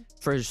volume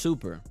for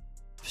Super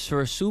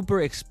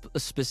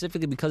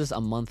specifically, because it's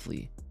a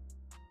monthly.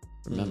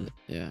 Remember,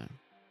 yeah.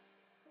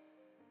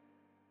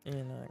 You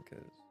know,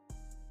 because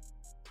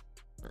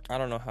I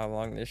don't know how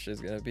long this shit's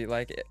gonna be.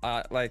 Like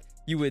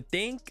you would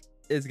think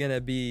it's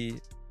gonna be.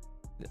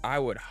 I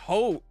would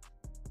hope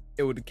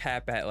it would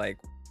cap at like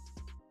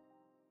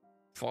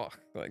 12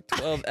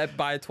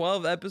 by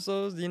 12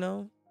 episodes. You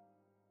know,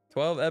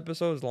 12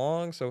 episodes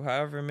long. So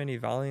however many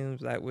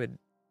volumes that would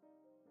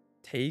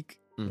take,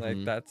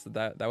 like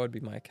that would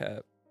be my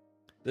cap.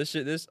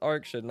 This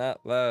arc should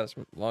not last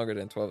longer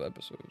than 12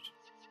 episodes.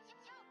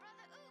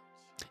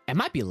 It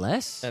might be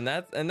less. And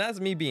that's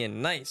me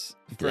being nice.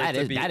 That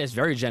is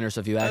very generous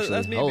of you, actually.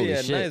 That's me Holy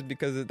being shit. nice,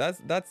 because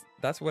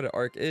that's what an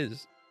arc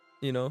is,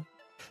 you know.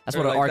 That's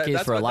what an arc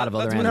is for a lot of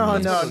other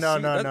animes.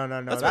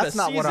 No. That's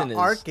not what an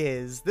arc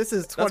is. This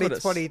is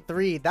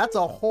 2023. That's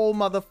a whole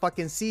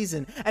motherfucking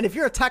season. And if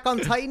you're Attack on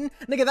Titan,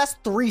 nigga, that's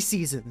 3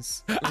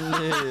 seasons. Yeah,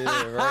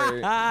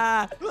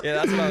 right. Yeah,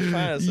 that's what I was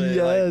trying to say.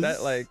 Yes. Like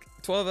that, like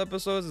 12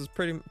 episodes is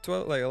pretty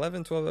 12, like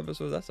 11, 12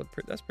 episodes.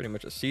 That's pretty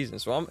much a season.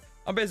 So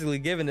I'm basically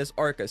giving this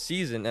arc a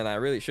season, and I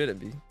really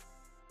shouldn't be.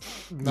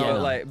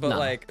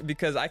 Like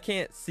because I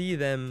can't see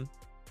them,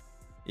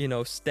 you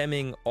know,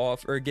 stemming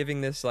off or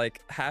giving this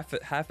like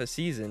half a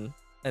season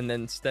and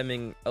then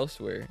stemming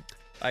elsewhere.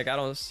 Like I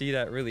don't see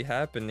that really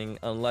happening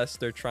unless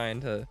they're trying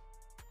to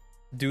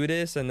do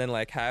this, and then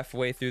like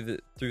halfway through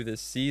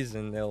this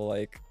season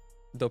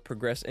they'll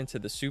progress into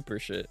the super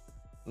shit,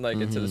 like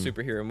into the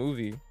superhero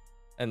movie,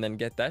 and then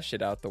get that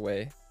shit out the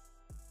way.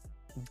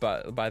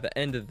 But by the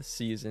end of the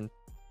season,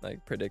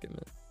 like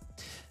predicament.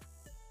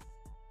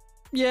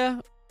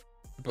 Yeah.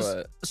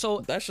 But so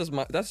that's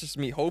just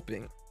me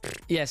hoping.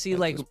 Yeah, see,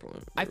 like,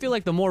 I feel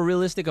like the more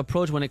realistic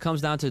approach when it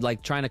comes down to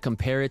like trying to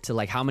compare it to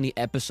like how many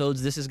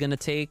episodes this is gonna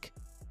take.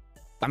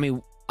 I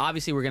mean,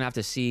 obviously we're gonna have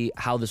to see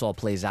how this all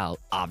plays out,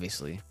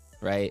 obviously,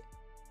 right?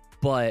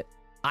 But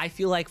I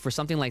feel like for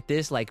something like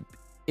this, like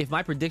if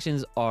my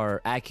predictions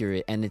are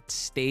accurate and it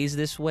stays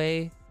this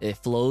way, it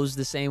flows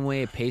the same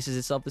way, it paces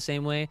itself the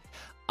same way,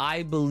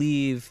 I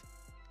believe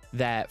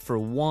that for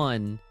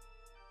one,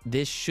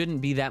 this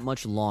shouldn't be that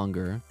much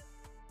longer.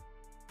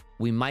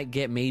 We might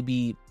get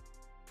maybe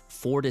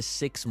 4 to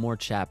 6 more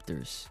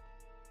chapters,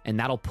 and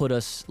that'll put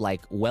us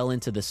like well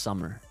into the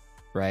summer,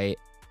 right?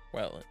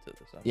 Well into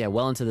the summer. Yeah,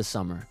 well into the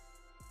summer.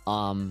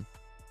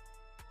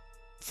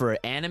 For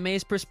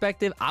anime's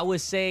perspective, I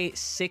would say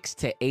 6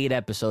 to 8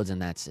 episodes,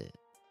 and that's it.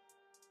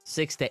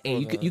 6 to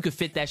 8. You could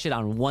fit that shit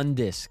on one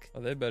disc. Oh,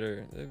 I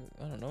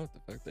don't know what the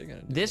fuck they're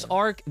gonna do. This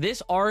arc,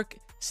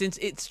 since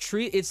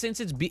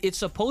it's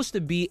supposed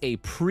to be a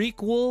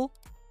prequel,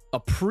 a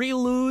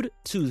prelude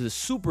to the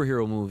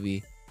superhero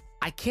movie,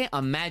 I can't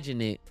imagine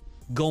it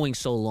going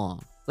so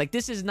long. Like,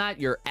 this is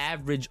not your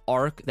average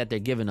arc that they're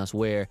giving us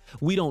where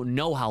we don't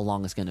know how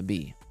long it's gonna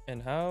be.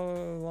 And how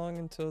long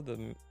until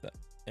the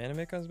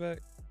anime comes back?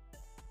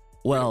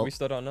 Well, we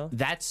still don't know.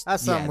 That's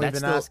something we've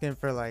been asking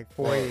for like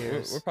 4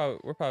 years.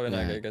 We're probably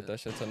not gonna get that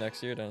shit till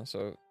next year then.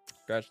 So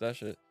scratch that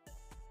shit.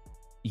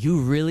 You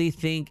really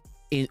think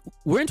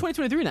we're in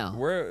 2023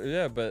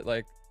 now? But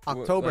like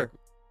October.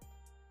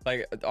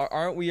 Like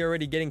aren't we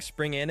already getting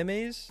spring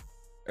animes?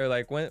 Or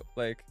like when,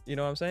 like, you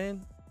know what I'm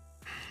saying?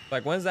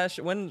 Like, when's that?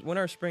 When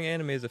our spring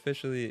anime is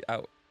officially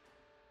out?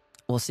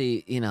 Well,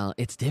 see,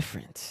 it's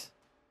different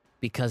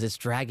because it's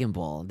Dragon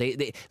Ball.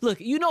 They look,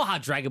 you know how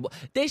Dragon Ball,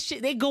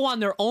 they go on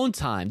their own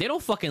time. They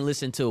don't fucking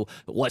listen to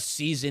what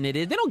season it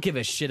is. They don't give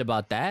a shit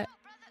about that.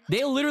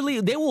 They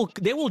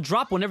will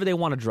drop whenever they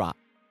want to drop.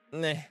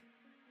 Nah.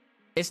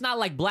 It's not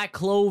like Black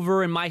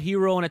Clover and My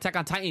Hero and Attack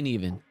on Titan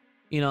even.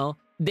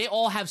 They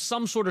all have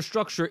some sort of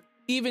structure,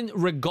 even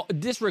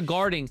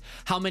disregarding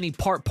how many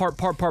part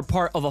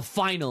of a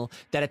final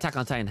that Attack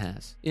on Titan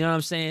has. You know what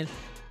I'm saying?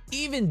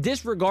 Even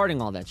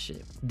disregarding all that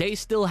shit, they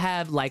still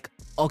have like,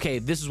 okay,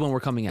 this is when we're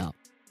coming out.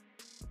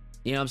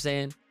 You know what I'm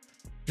saying?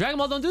 Dragon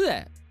Ball don't do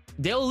that.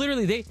 They'll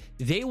literally,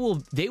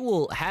 they'll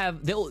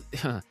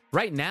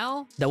right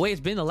now, the way it's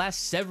been the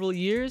last several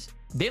years,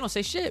 they don't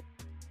say shit.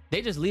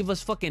 They just leave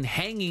us fucking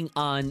hanging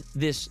on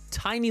this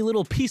tiny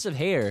little piece of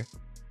hair.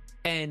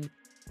 And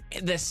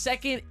the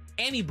second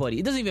anybody,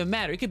 it doesn't even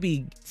matter. It could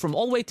be from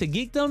all the way to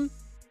geekdom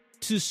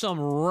to some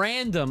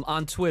random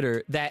on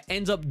Twitter that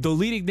ends up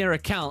deleting their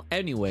account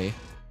anyway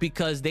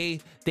because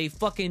they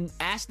fucking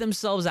ask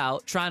themselves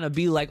out trying to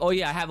be like, oh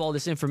yeah, I have all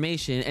this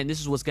information and this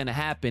is what's gonna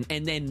happen,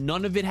 and then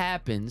none of it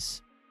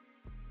happens.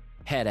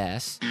 Head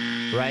ass,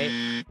 right?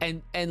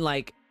 And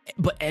like,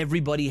 but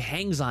everybody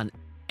hangs on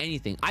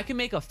anything. I can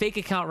make a fake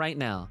account right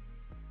now,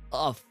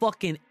 a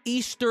fucking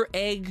Easter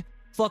egg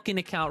fucking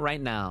account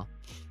right now,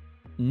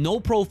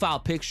 no profile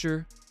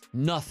picture,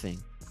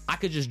 nothing. I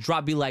could just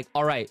be like,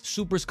 all right,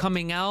 Super's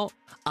coming out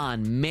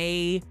on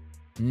May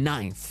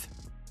 9th.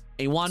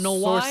 And you want to know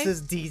why?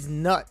 Sources these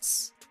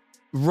nuts.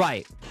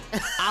 Right.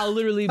 I'll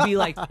literally be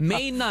like,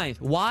 May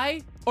 9th.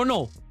 Why? Or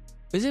no.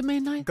 Is it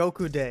May 9th?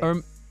 Goku Day.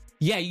 Or,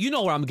 yeah, you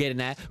know where I'm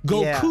getting at.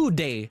 Goku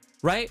Day,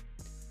 right?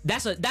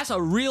 That's a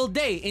real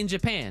day in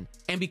Japan.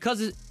 And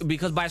because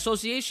by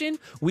association,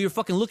 we were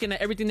fucking looking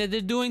at everything that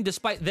they're doing,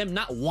 despite them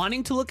not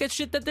wanting to look at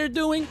shit that they're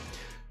doing,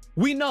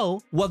 we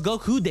know what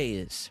Goku Day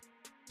is.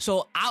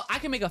 So I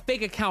can make a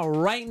fake account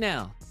right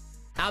now.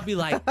 I'll be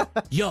like,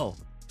 yo,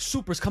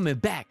 Super's coming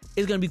back.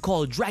 It's going to be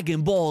called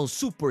Dragon Ball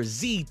Super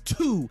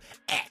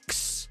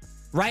Z2X,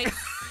 right?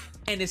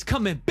 And it's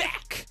coming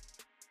back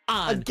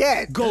on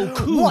again.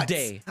 Goku What?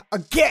 Day.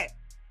 Again.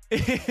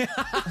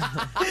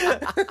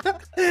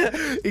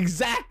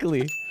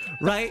 Exactly,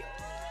 right?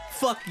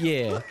 Fuck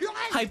yeah.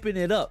 Hyping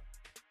it up.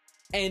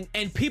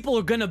 And people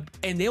are going to,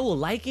 and they will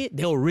like it.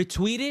 They'll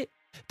retweet it.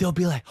 They'll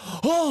be like,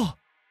 oh,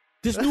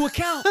 this new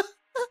account.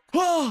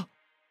 Oh,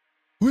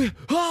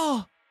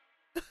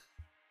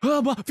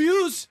 my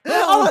views.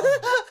 Oh.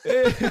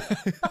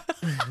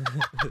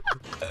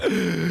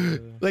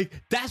 Like,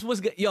 that's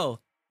what's good. Yo,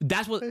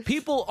 that's what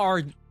people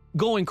are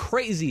going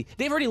crazy.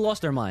 They've already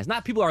lost their minds.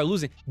 Not people are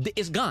losing.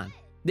 It's gone.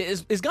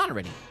 It's gone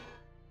already.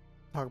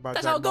 Talk about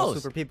That's Dragon how it Ball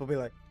goes. Super. People be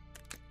like,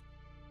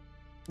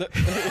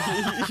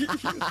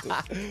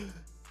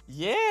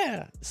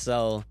 yeah.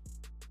 So,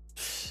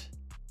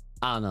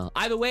 I don't know.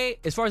 Either way,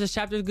 as far as this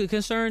chapter is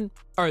concerned,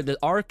 or the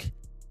arc,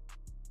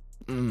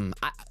 I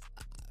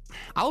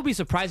would be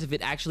surprised if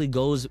it actually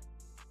goes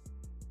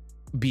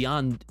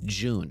beyond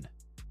June.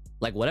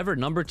 Like, whatever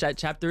number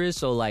chapter is,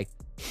 so like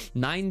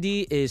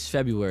 90 is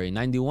February,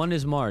 91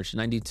 is March,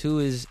 92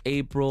 is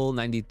April,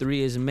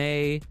 93 is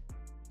May,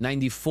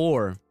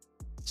 94.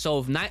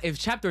 So if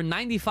chapter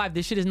 95,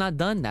 this shit is not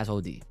done, that's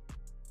OD.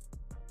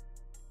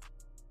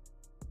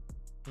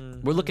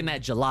 We're looking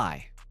at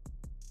July.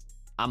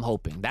 I'm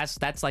hoping.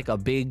 That's like a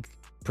big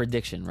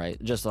prediction,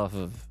 right? Just off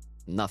of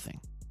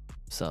nothing.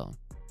 So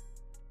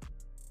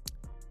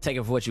take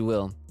it for what you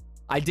will.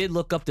 I did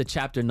look up the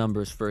chapter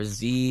numbers for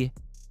Z.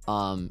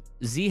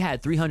 Z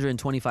had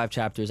 325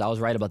 chapters. I was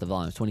right about the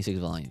volumes, 26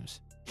 volumes.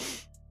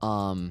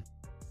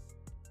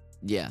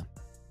 Yeah.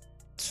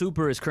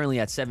 Super is currently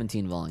at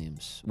 17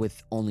 volumes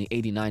with only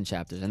 89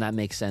 chapters, and that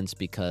makes sense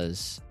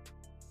because,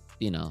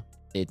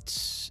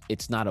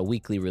 it's not a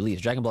weekly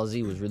release. Dragon Ball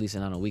Z was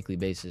releasing on a weekly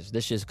basis.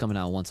 This shit's coming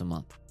out once a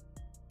month,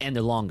 and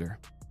they're longer.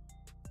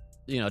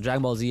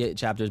 Dragon Ball Z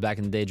chapters back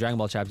in the day, Dragon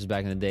Ball chapters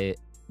back in the day,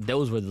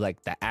 those were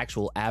like the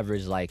actual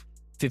average, like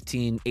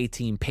 15,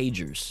 18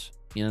 pagers.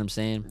 You know what I'm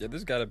saying? Yeah,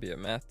 there's got to be a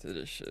math to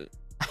this shit.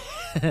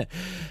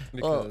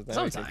 Well, then we can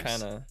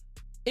sometimes. kinda,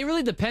 It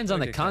really depends on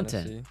the we can kinda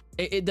content.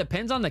 It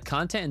depends on the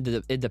content,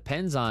 and it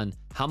depends on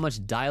how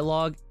much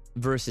dialogue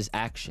versus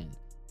action.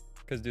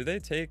 Because do they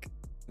take...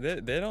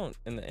 They don't...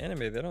 In the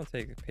anime, they don't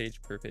take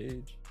page per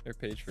page. Or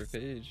page for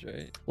page,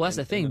 right? Well, that's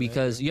the In thing, the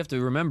because manga. you have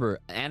to remember,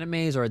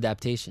 animes are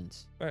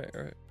adaptations. Right.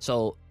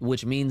 So,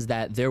 which means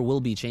that there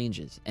will be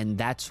changes, and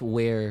that's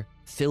where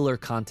filler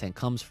content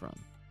comes from,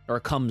 or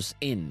comes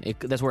in.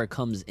 That's where it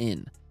comes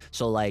in.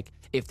 So, like,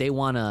 if they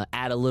want to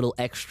add a little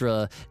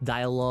extra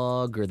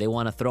dialogue, or they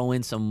want to throw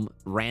in some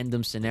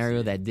random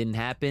scenario that didn't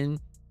happen,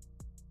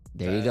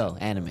 there you go,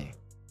 anime.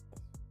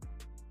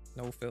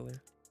 No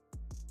filler.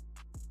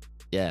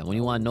 Yeah, when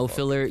you want no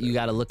filler, you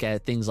got to look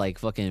at things like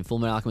fucking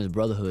Fullmetal Alchemist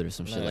Brotherhood or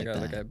some shit like I gotta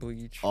look that. at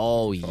Bleach.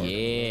 Oh What are you talking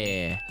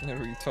yeah. about? What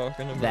are you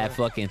talking about? That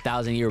fucking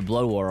 1,000-year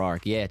Blood War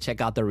arc. Yeah,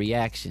 check out the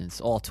reactions.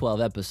 All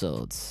 12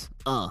 episodes.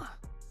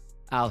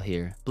 out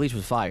here. Bleach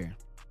was fire.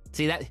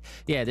 See that?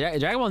 Yeah,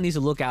 Dragon Ball needs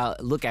to look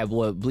at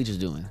what Bleach is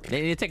doing.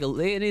 They need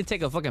to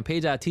take a fucking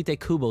page out of Tite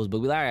Kubo's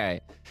book. Be like, all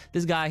right,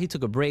 this guy, he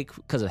took a break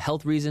because of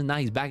health reasons. Now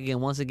he's back again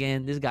once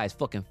again. This guy's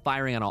fucking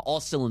firing on all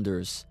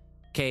cylinders.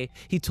 Okay,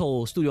 he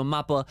told Studio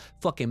Mappa,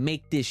 fucking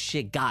make this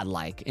shit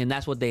godlike, and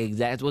that's what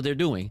they're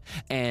doing,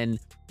 and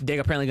they're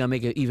apparently gonna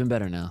make it even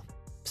better now.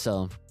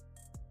 So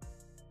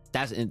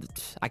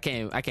I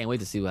can't wait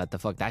to see what the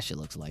fuck that shit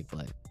looks like.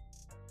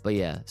 But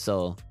yeah,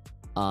 so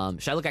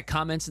should I look at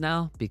comments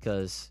now?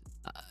 Because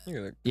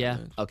yeah,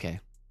 okay.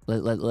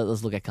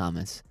 Let's look at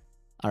comments.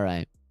 All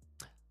right.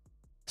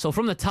 So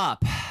from the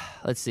top,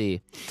 let's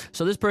see.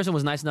 So this person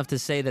was nice enough to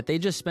say that they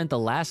just spent the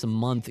last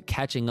month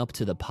catching up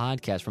to the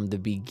podcast from the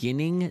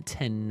beginning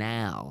to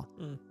now.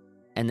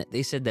 And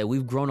they said that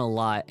we've grown a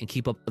lot and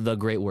keep up the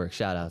great work.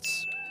 Shout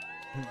outs.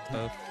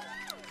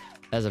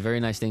 That's a very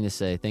nice thing to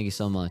say. Thank you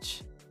so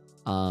much.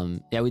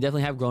 Yeah, we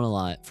definitely have grown a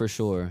lot for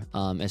sure.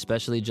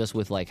 Especially just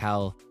with like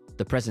how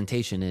the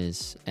presentation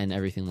is and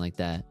everything like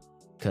that.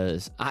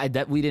 Cause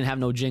we didn't have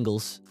no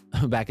jingles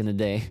back in the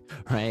day,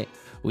 right?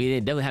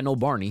 We definitely had no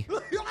Barney.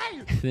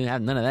 Didn't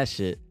have none of that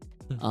shit.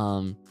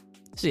 So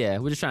yeah,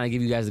 we're just trying to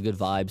give you guys the good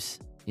vibes,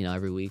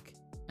 every week,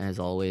 as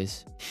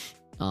always.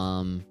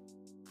 Oh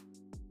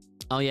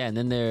yeah, and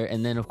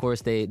then of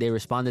course they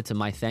responded to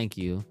my thank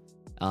you.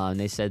 And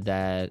they said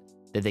that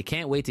they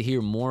can't wait to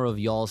hear more of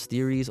y'all's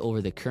theories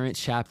over the current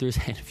chapters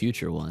and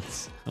future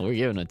ones. We're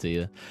giving it to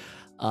you.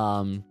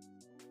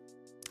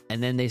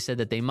 And then they said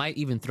that they might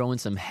even throw in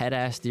some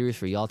head-ass theories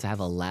for y'all to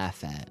have a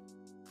laugh at.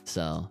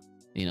 So,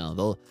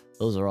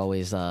 those are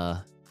always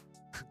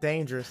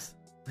dangerous.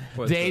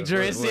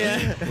 Dangerous,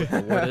 yeah.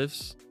 What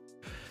ifs?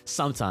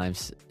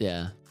 Sometimes,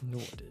 yeah. No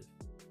what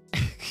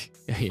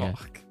if. Yeah.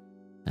 Fuck.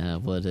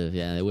 What if?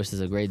 Yeah, they wish us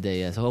a great day.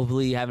 Yeah. So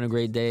hopefully you're having a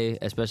great day,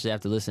 especially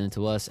after listening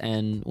to us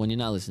and when you're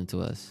not listening to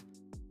us.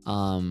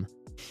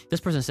 This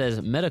person says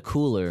Meta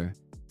Cooler,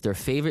 their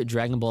favorite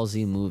Dragon Ball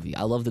Z movie.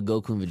 I love the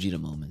Goku and Vegeta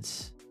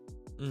moments.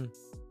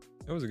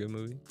 It was a good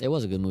movie. It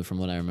was a good movie from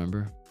what I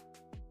remember.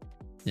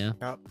 Yeah.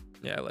 Yep.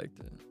 Yeah, I liked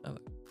it.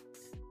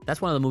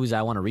 That's one of the movies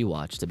I want to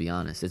rewatch, to be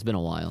honest. It's been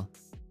a while.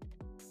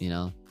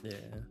 Yeah.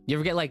 You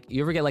ever get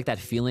like that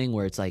feeling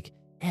where it's like,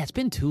 yeah, it's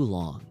been too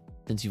long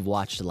since you've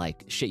watched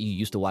like shit you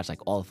used to watch like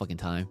all the fucking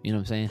time. You know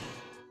what I'm saying?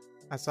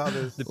 I saw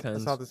this.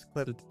 Depends. I saw this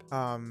clip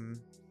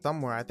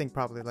somewhere. I think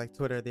probably like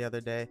Twitter the other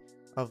day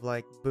of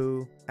like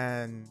Boo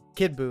and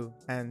Kid Boo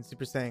and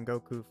Super Saiyan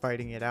Goku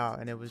fighting it out,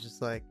 and it was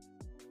just like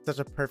such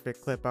a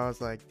perfect clip. I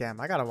was like, damn,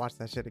 I gotta watch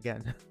that shit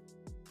again.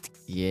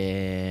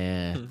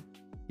 Yeah.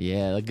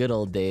 Yeah, the good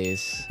old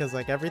days. Because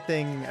like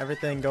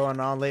everything going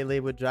on lately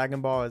with Dragon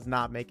Ball is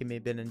not making me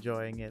been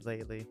enjoying it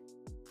lately.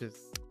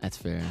 That's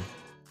fair.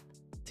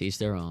 Teach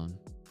their own.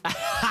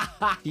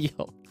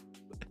 Yo.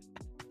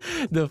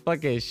 The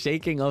fucking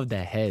shaking of the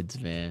heads,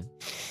 man.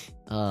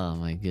 Oh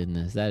my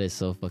goodness. That is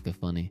so fucking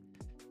funny.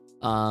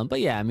 But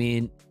yeah, I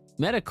mean,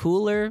 Meta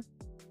Cooler,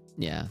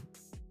 yeah.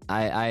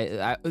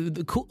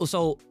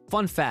 So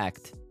fun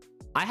fact,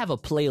 I have a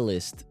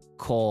playlist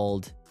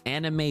called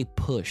Anime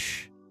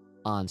Push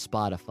on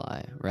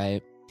Spotify,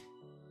 right?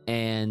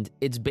 And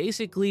it's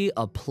basically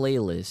a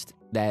playlist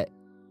that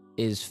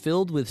is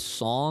filled with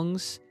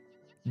songs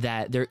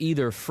that they're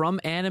either from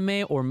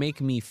anime or make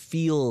me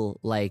feel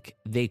like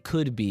they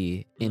could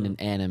be in an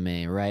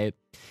anime, right?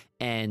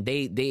 And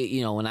they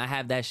when I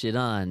have that shit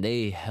on,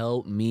 they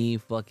help me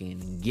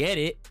fucking get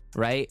it,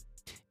 right?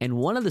 And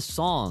one of the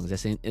songs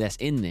that's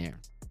in there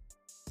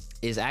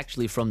is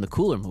actually from the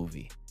Cooler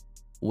movie,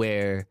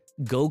 where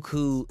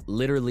Goku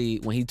literally,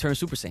 when he turned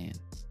Super Saiyan,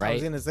 right? I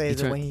was gonna say,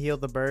 is it when he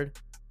healed the bird?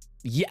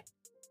 Yeah.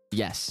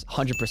 Yes,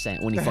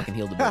 100% when he fucking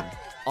healed the bird.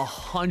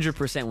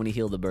 100% when he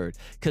healed the bird.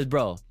 Cause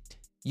bro,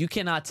 you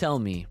cannot tell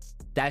me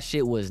that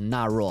shit was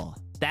not raw.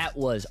 That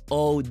was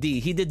OD.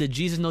 He did the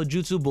Jesus no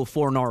Jutsu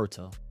before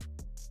Naruto.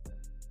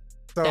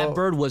 So, that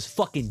bird was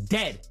fucking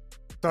dead.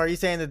 So are you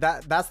saying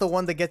that's the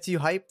one that gets you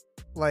hype?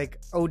 Like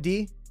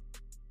OD?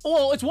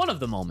 Well, it's one of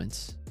the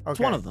moments. Okay. It's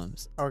one of them.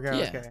 Okay,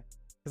 Yeah. okay.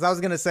 Because I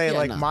was gonna say, Yeah,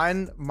 like,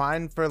 nah.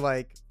 mine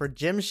for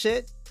gym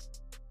shit.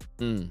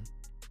 Mm.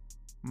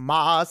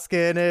 My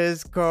skin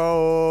is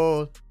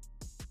cold.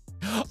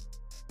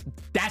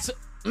 That's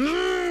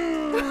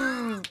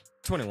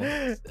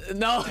 21.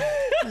 no.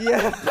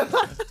 Yeah.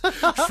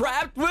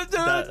 Trapped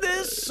within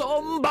this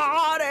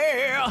somebody.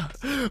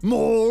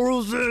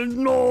 Morals and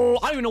no.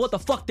 I don't even know what the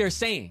fuck they're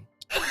saying.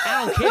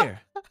 I don't care.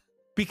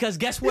 Because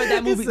guess where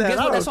that movie? He said, Guess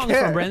 "I what that don't song is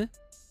care." from, Brandon?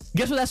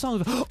 Guess what that song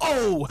is from?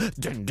 Oh,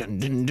 dun, dun,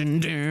 dun, dun,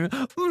 dun,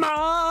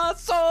 my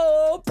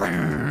soul.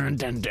 Dun,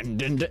 dun, dun,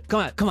 dun.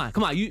 Come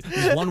on. You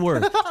just one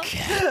word.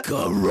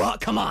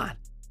 Kakarot. Come on.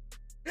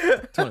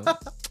 21.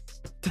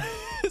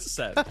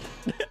 Sad.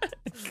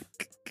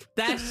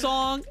 That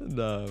song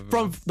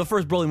from the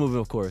first Broly movie,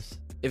 of course.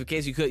 If in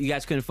case you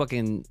guys couldn't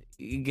fucking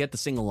get the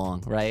sing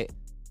along, right?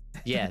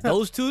 Yeah,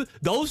 those two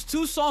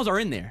songs are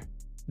in there.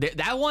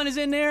 That one is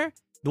in there.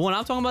 The one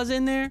I'm talking about is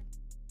in there.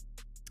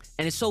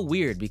 And it's so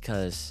weird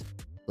because,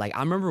 like, I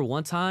remember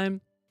one time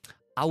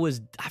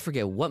I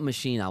forget what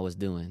machine I was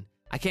doing.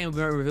 I can't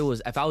remember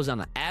if I was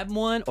on an ab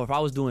one or if I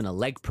was doing a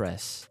leg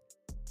press.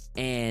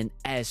 And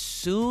as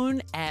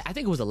soon as I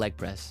think it was a leg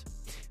press,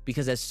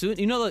 because as soon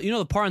you know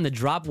the part in the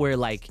drop where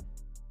like,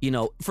 you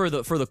know, for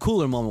the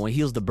cooler moment when he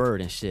heals the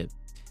bird and shit.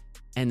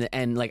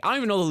 And like I don't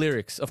even know the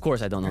lyrics. Of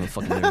course I don't know the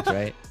fucking lyrics,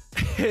 right?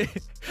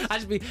 I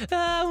just be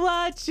I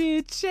watch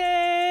you change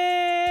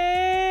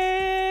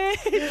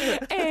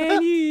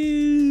and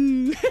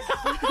you.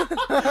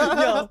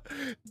 Yo,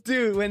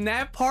 dude, when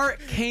that part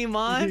came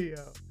on,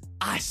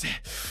 I said,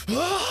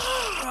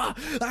 I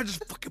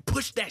just fucking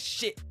pushed that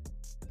shit.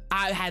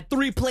 I had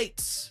 3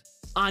 plates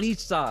on each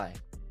side.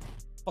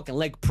 Fucking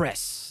leg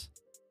press.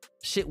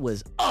 Shit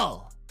was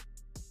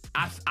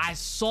I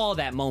saw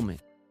that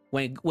moment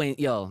when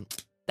yo,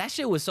 that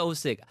shit was so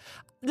sick.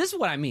 This is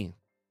what I mean.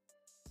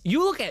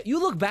 You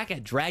look back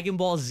at Dragon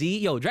Ball Z.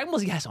 Yo, Dragon Ball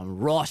Z has some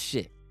raw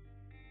shit.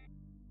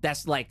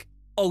 That's like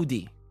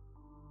OD.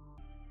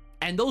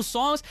 And those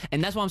songs,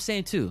 and that's what I'm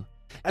saying too.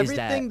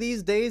 Everything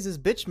these days is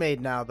bitch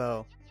made now,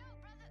 though.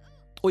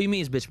 What do you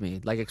mean is bitch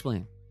made? Like,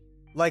 explain.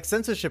 Like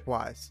censorship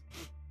wise.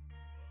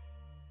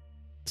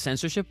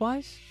 Censorship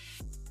wise?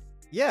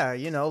 Yeah,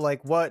 you know,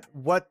 like what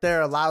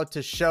they're allowed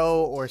to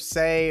show or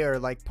say or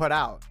like put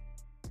out.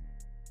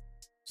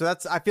 So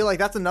I feel like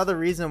that's another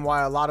reason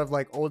why a lot of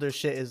like older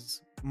shit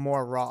is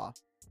more raw.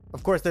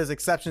 Of course, there's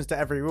exceptions to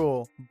every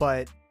rule,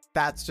 but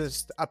that's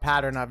just a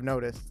pattern I've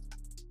noticed.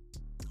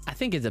 I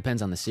think it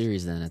depends on the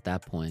series then at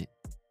that point.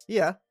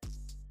 Yeah.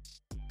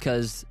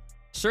 Because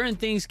certain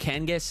things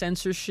can get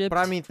censorship. But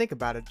I mean, think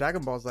about it.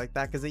 Dragon Ball's like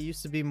that because it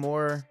used to be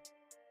more.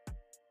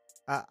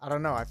 I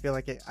don't know. I feel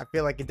like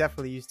it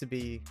definitely used to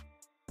be.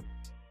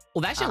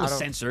 Well, that shit was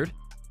censored.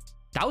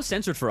 That was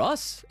censored for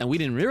us, and we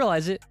didn't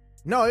realize it.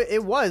 No,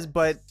 it was,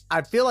 but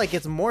I feel like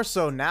it's more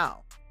so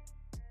now.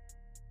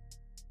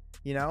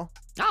 You know?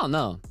 I don't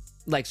know.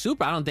 Like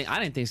Super, I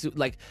didn't think Super,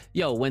 like,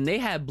 yo, when they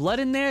had blood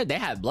in there, they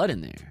had blood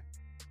in there.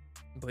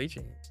 Bleach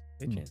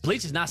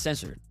is not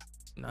censored.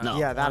 No.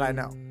 Yeah, that I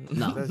know.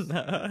 No.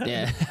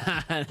 Yeah.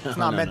 It's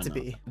not meant to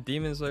be.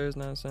 Demon Slayer is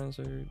not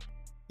censored.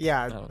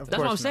 Yeah, That's of That's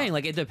what I'm course saying. not.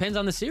 Like, it depends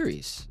on the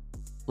series.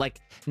 Like,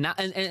 not,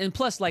 and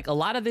plus, like, a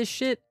lot of this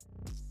shit,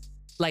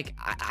 like,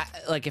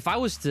 like, if I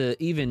was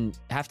to even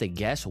have to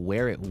guess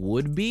where it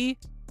would be,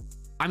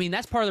 I mean,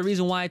 that's part of the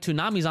reason why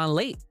Toonami's on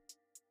late.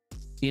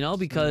 You know,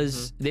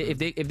 because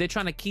if they're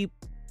trying to keep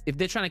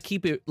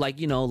it like,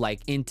 you know,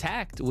 like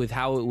intact with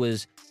how it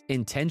was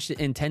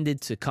intended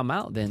to come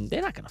out, then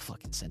they're not gonna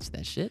fucking censor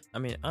that shit. I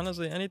mean,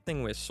 honestly,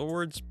 anything with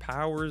swords,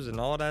 powers,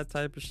 and all that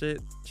type of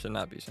shit should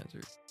not be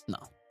censored. No.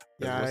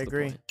 Yeah, I What's the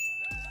agree. point?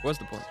 What's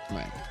the point?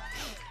 Right.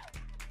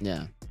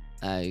 Yeah,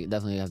 I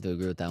definitely have to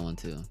agree with that one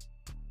too.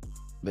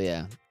 But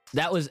yeah,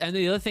 that was, and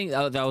the other thing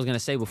that I was gonna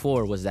say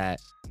before was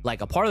that,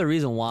 like, a part of the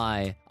reason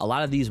why a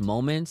lot of these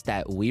moments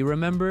that we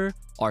remember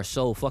are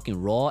so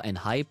fucking raw and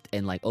hyped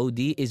and like OD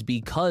is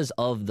because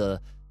of the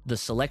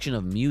selection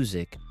of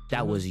music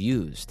that was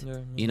used. Yeah.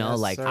 You know, Yes,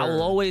 like sir. I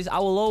will always,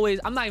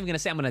 I'm not even gonna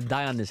say I'm gonna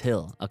die on this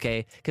hill,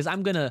 okay? Because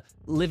I'm gonna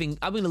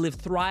live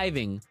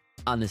thriving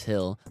on this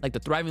hill, like the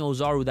thriving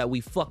Ozaru that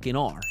we fucking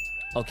are,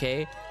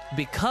 okay?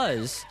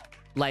 Because,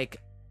 like,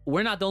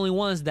 we're not the only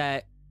ones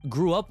that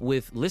grew up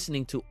with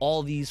listening to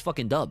all these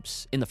fucking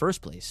dubs in the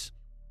first place.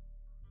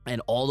 And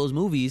all those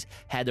movies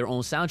had their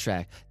own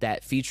soundtrack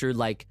that featured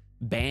like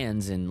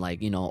bands and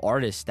like, you know,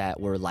 artists that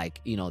were like,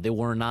 you know, they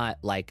were not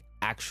like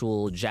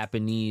actual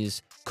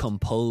Japanese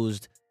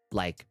composed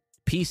like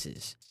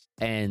pieces.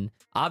 And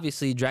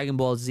obviously Dragon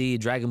Ball Z,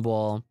 Dragon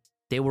Ball,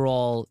 they were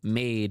all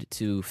made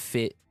to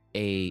fit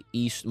a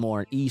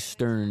more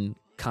Eastern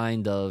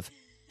kind of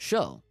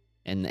show.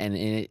 And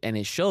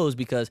it shows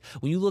because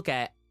when you look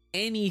at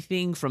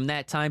anything from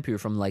that time period,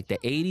 from like the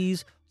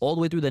 80s all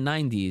the way through the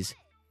 90s,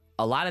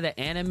 a lot of the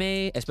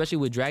anime, especially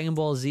with Dragon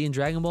Ball Z and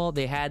Dragon Ball,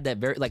 they had that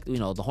very, like, you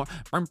know, the horn,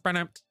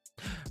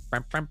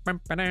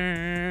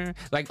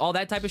 like all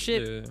that type of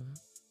shit. Yeah.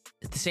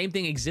 The same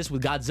thing exists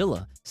with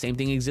Godzilla. Same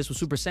thing exists with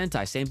Super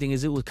Sentai. Same thing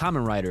exists with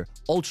Kamen Rider,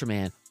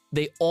 Ultraman.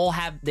 They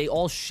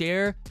all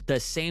share the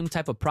same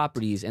type of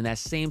properties and that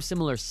same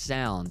similar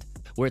sound,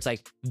 where it's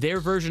like their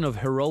version of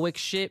heroic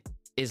shit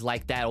is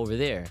like that over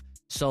there.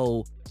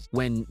 So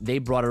when they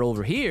brought it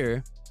over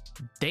here,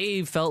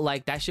 they felt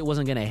like that shit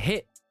wasn't gonna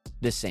hit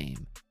the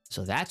same.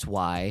 So that's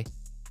why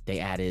they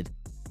added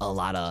a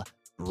lot of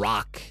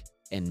rock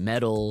and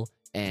metal.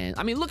 And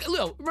I mean, look,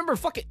 remember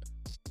fucking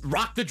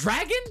Rock the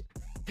Dragon?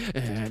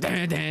 Come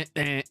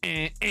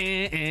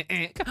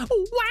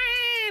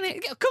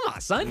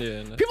on, son.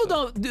 Yeah, no,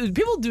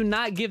 People do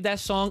not give that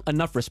song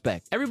enough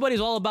respect.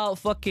 Everybody's all about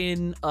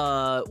fucking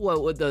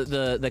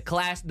the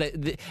class,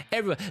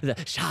 everyone, the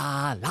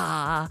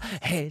shala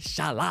hey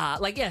shala.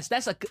 Like, yes,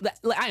 I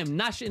am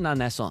not shitting on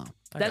that song.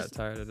 I got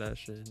tired of that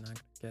shit. Not gonna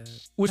get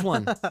it. Which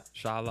one?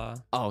 Shala.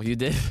 Oh, you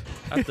did.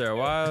 After a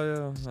while,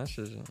 yo, that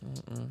shit.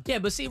 Yeah,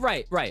 but see,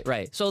 right.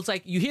 So it's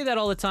like you hear that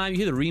all the time. You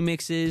hear the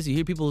remixes, you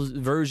hear people's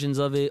versions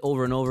of it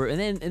over and over,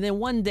 and then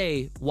one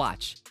day,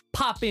 watch,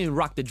 pop in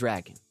Rock the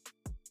Dragon.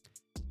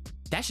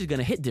 That shit's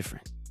gonna hit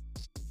different.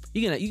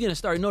 you're gonna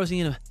start noticing,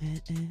 you're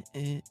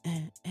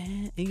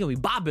gonna be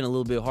bobbing a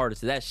little bit harder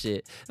to that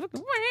shit.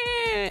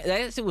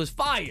 That shit was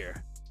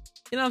fire.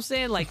 You know what I'm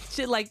saying? Like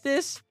shit like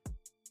this,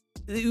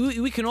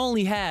 we can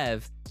only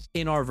have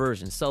in our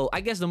version. So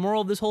I guess the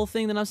moral of this whole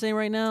thing that I'm saying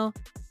right now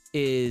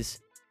is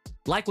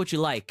like what you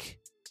like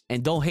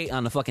and don't hate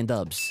on the fucking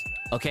dubs.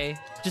 Okay?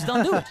 Just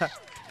don't do it.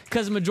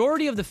 Because the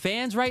majority of the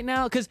fans right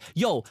now, because,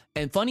 yo,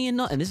 and funny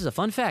enough, and this is a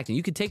fun fact, and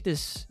you could take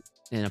this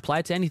and apply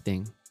it to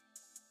anything.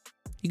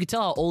 You can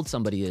tell how old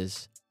somebody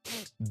is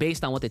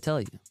based on what they tell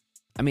you.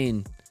 I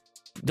mean,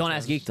 don't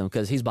ask Geekdom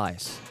because he's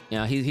biased. You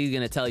know, he's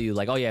going to tell you,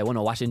 like, oh, yeah, well,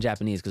 no, watch it in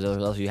Japanese because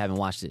else you haven't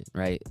watched it,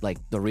 right? Like,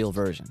 the real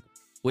version.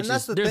 Which and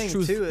that's is, the there's thing,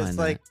 truth too, is behind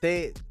like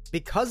that.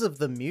 because of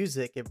the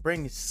music, it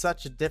brings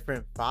such a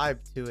different vibe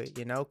to it,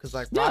 you know? Because,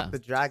 like, Rock the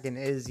Dragon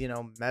is, you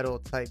know, metal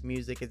type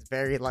music. It's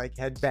very, like,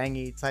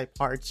 headbangy type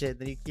hard shit.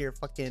 Then you hear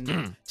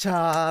fucking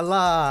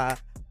cha-la.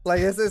 Like,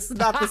 it's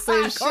not the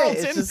same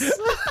shit. It's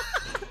just...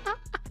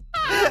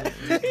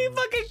 He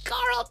fucking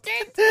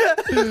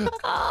Carlton.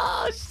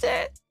 Oh,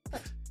 shit.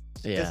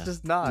 Yeah. It's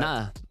just not.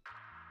 Nah.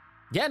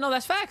 Yeah, no,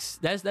 that's facts.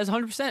 That's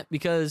 100%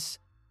 because,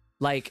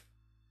 like,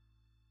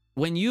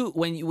 when you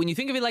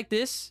think of it like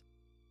this,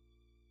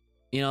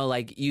 you know,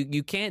 like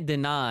you can't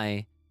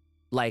deny,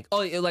 like, oh,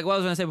 like what I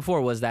was gonna say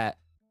before was that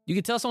you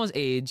can tell someone's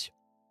age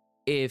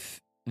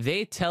if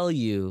they tell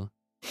you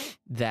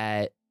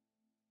that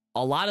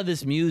a lot of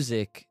this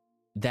music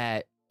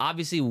that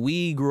obviously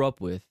we grew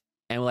up with,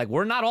 and like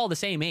we're not all the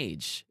same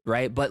age,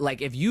 right? But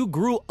like if you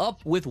grew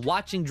up with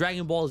watching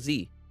Dragon Ball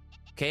Z,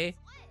 okay,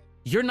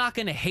 you're not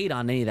gonna hate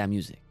on any of that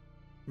music.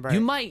 Right.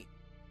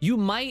 You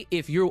might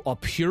if you're a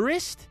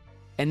purist.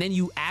 And then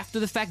you, after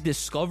the fact,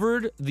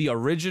 discovered the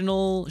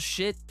original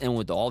shit and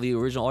with all the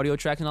original audio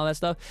tracks and all that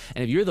stuff.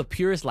 And if you're the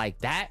purist like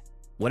that,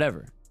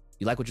 whatever.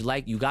 You like what you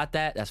like, you got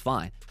that, that's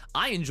fine.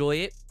 I enjoy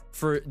it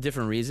for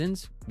different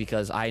reasons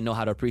because I know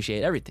how to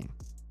appreciate everything.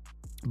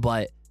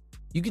 But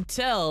you can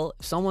tell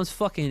if someone's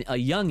fucking a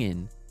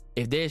youngin',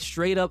 if they're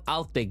straight up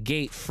out the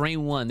gate,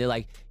 frame one, they're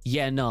like,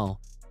 yeah, no,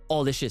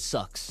 all this shit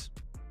sucks.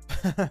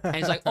 And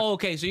it's like, oh,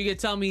 okay, so you're gonna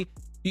tell me,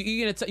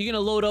 you're gonna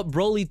load up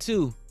Broly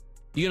 2.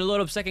 You're gonna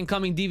load up Second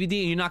Coming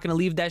DVD and you're not gonna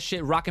leave that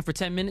shit rocking for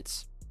 10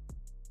 minutes?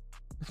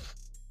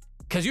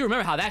 Cause you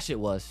remember how that shit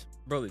was.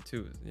 Broly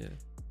 2, yeah.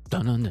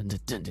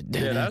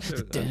 Yeah, that's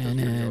pretty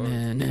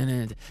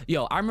hard.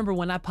 Yo, I remember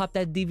when I popped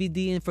that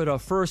DVD in for the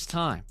first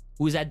time.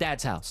 We was at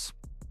Dad's house.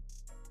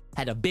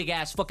 Had a big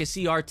ass fucking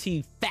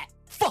CRT fat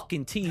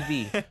fucking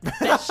TV.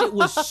 That shit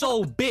was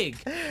so big.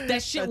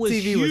 That shit was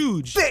TV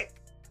huge. Was thick.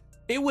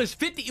 It was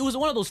 50. It was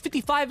one of those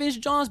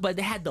 55-inch Johns, but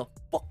they had the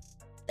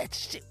that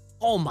shit.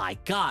 Oh my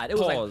God. It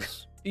was like,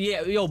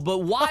 yeah, yo, but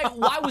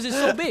why was it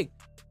so big?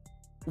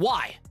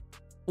 Why?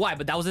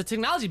 But that was the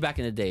technology back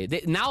in the day.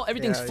 Now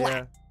everything's flat.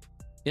 Yeah.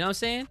 You know what I'm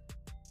saying?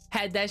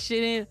 Had that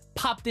shit in,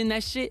 popped in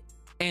that shit.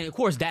 And of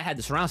course, Dad had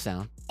the surround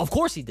sound. Of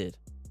course he did.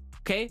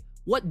 Okay?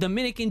 What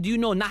Dominican do you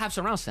know not have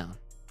surround sound?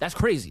 That's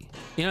crazy.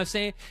 You know what I'm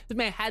saying? This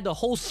man had the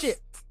whole shit.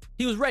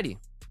 He was ready.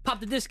 Popped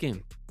the disc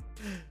in.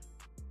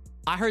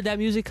 I heard that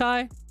music,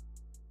 Kai.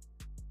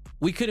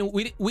 I didn't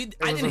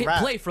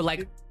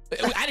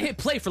hit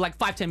play for like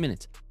 5-10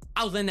 minutes.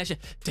 I was letting that shit.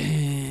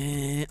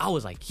 I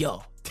was like,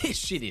 yo, this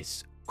shit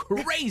is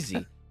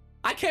crazy.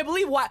 I can't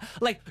believe why.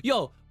 Like,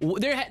 yo,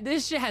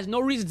 this shit has no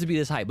reason to be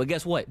this hype. But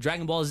guess what?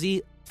 Dragon Ball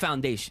Z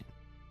Foundation.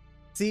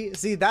 See,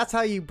 that's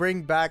how you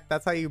bring back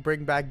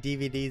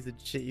DVDs and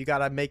shit. You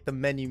gotta make the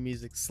menu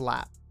music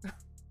slap.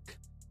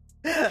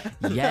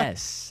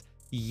 Yes.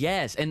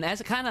 And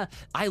that's kind of,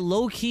 I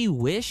low-key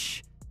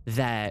wish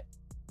that,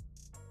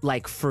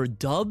 like, for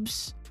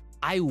dubs,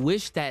 I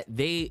wish that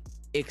they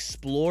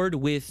explored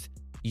with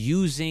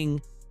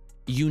using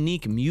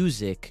unique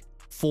music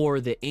for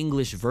the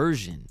English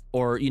version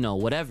or, you know,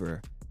 whatever.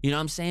 You know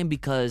what I'm saying?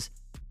 Because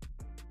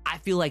I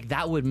feel like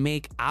that would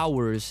make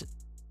ours,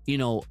 you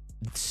know,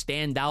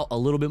 stand out a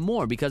little bit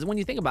more. Because when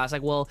you think about it, it's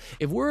like, well,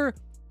 if we're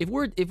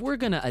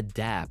gonna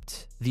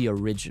adapt the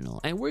original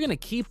and we're gonna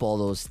keep all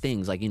those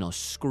things like, you know,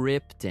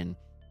 script and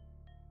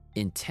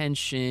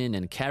intention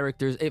and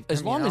characters,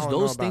 as long as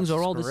those things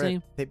are all the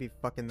same, they be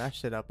fucking that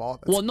shit up all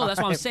the time. Well, no,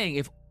 that's what I'm saying.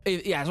 If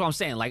that's what I'm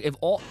saying. Like if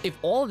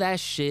all that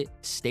shit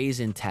stays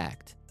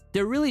intact,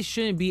 there really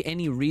shouldn't be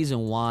any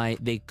reason why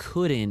they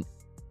couldn't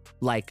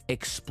like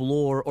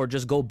explore or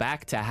just go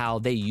back to how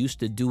they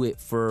used to do it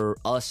for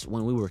us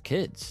when we were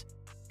kids.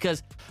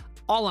 Because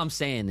all I'm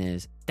saying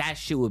is that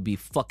shit would be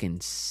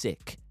fucking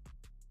sick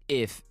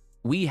if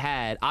we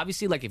had,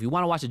 obviously, like if you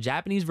want to watch a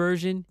Japanese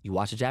version, you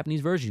watch a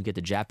Japanese version, you get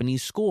the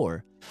Japanese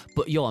score.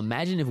 But yo,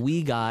 imagine if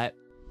we got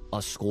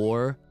a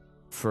score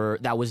for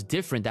that was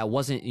different, that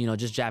wasn't, you know,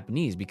 just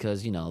Japanese,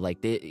 because, you know,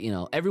 like they, you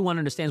know, everyone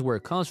understands where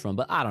it comes from,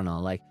 but I don't know,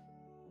 like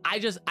I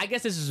guess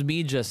this is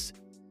me just,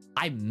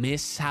 I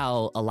miss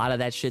how a lot of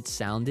that shit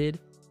sounded.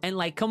 And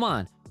like, come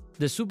on,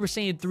 the Super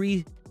Saiyan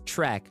 3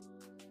 track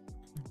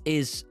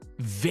is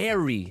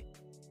very,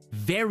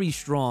 very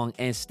strong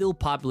and still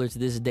popular to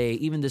this day,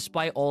 even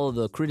despite all of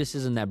the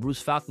criticism that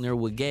Bruce Faulkner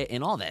would get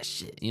and all that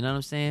shit. You know what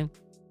I'm saying?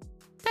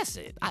 That's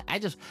it. I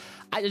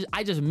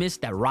just miss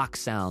that rock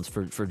sounds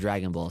for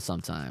Dragon Ball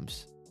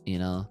sometimes. You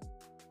know.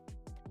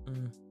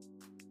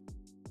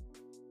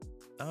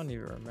 I don't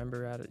even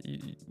remember how to.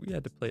 We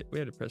had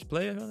to press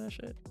play on that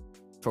shit.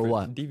 For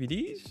what?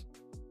 DVDs?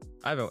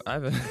 I haven't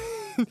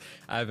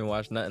I haven't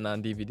watched nothing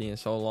on DVD in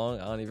so long.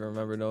 I don't even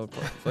remember no.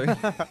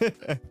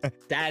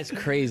 That's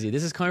crazy.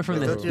 This is coming from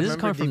the. Don't you This is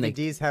remember coming from the.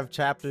 DVDs have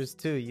chapters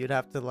too? You'd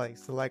have to like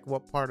select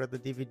what part of the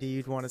DVD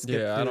you'd want to skip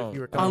Yeah, I to don't- if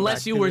you were coming Unless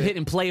back you to were it.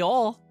 hitting play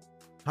all.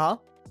 Huh?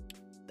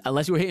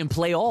 Unless you were hitting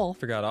play all,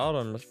 Forgot all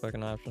them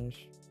fucking options.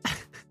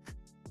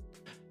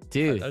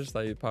 dude. I just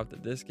thought you popped the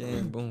disc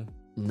in, boom.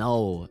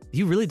 No,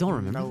 you really don't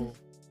remember. No.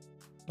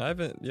 I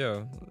haven't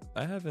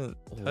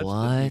touched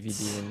What? the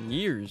DVD in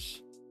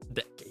years.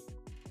 Decade.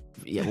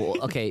 Yeah,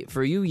 well, okay,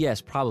 for you,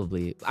 yes,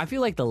 probably. I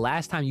feel like the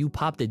last time you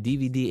popped a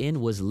DVD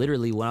in was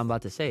literally what I'm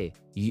about to say.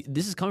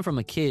 This is coming from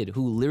a kid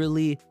who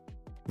literally,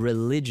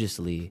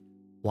 religiously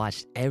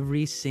watched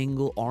every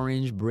single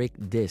Orange Brick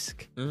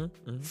disc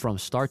from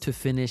start to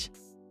finish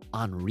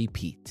on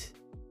repeat.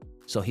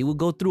 So he would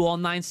go through all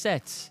 9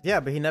 sets. Yeah,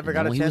 but he never And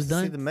got then a when he chance was to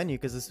see done- the menu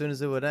because as soon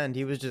as it would end,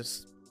 he was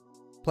just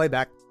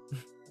playback.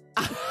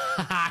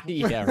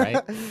 Yeah,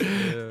 right.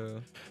 Yeah.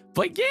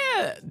 But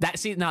yeah,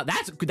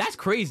 that's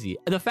crazy.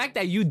 The fact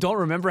that you don't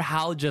remember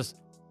how just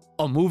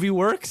a movie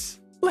works,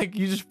 like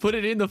you just put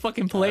it in the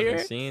fucking I player.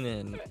 haven't seen it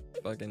in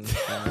fucking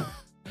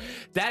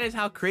That is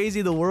how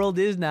crazy the world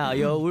is now,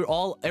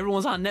 yo.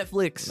 Everyone's on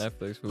Netflix,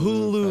 Netflix,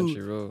 Hulu,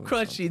 Crunchyroll,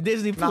 Crunchy,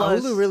 Disney Nah,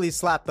 Plus. Hulu really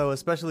slapped though,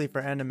 especially for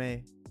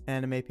anime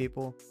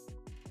people.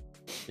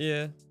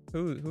 Yeah,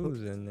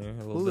 who's in there?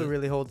 A little Hulu bit.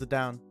 really holds it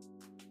down.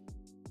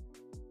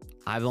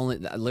 I've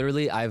only I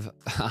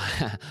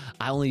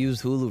only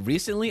used Hulu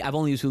recently. I've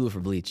only used Hulu for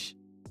Bleach.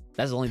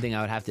 That's the only thing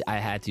I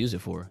had to use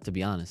it for, to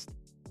be honest.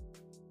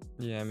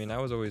 Yeah, I mean,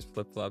 I was always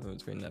flip flopping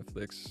between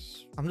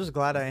Netflix. I'm just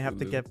glad I didn't have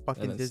to Hulu, get and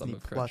fucking then Disney some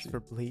of Plus Crunchy. for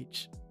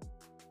Bleach.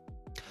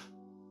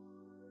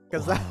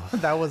 Because Wow.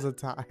 that was a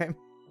time.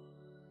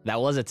 That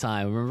was a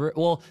time, remember?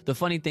 Well, the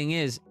funny thing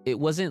is, it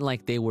wasn't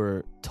like they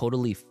were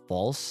totally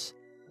false,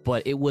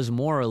 but it was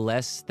more or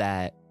less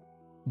that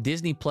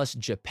Disney Plus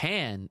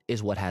Japan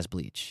is what has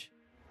Bleach.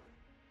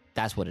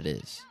 That's what it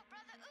is.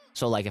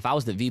 So, like, if I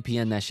was to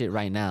VPN that shit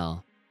right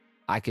now,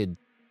 I could,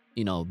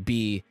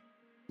 be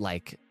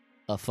like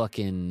a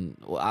fucking,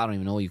 well, I don't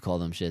even know what you call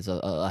them shits,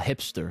 a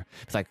hipster.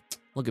 It's like,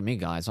 look at me,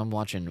 guys. I'm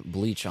watching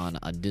Bleach on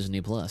a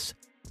Disney Plus.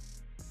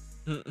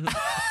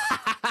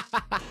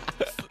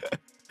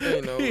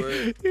 Ain't no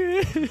way.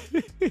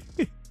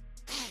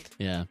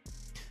 Yeah.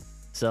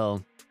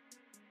 So,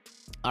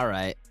 all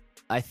right.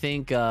 I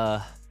think,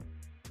 yeah,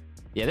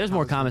 there's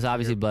more I was comments, looking at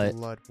obviously, your but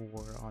Blood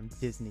War on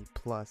Disney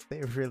Plus.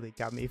 They really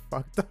got me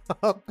fucked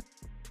up.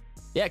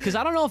 yeah, because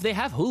I don't know if they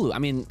have Hulu. I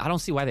mean, I don't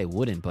see why they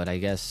wouldn't, but I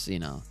guess, I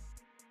don't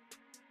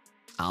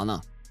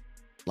know.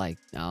 Like,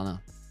 I don't know.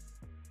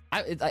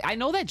 I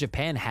know that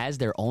Japan has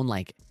their own,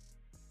 like,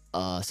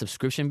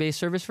 subscription-based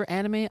service for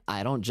anime.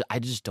 I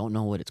just don't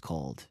know what it's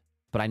called.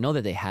 But I know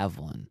that they have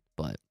one.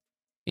 But,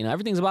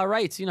 everything's about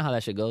rights. You know how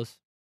that shit goes.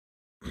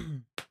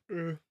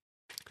 You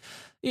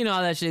know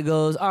how that shit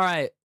goes. All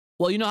right.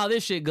 Well, you know how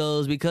this shit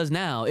goes because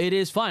now it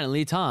is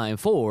finally time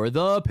for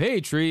the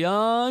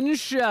Patreon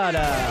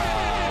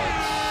shoutouts.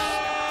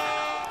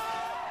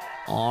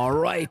 All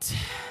right.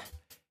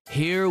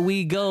 Here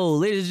we go,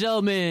 ladies and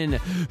gentlemen.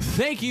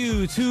 Thank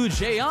you to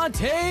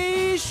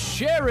Jayante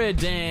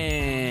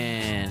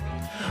Sheridan.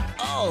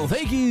 Oh,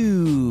 thank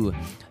you.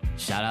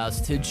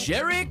 Shoutouts to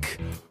Jarek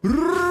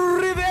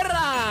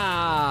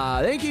Rivera.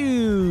 Thank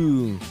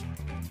you.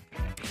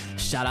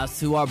 Shoutouts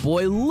to our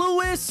boy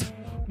Louis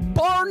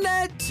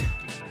Barnett.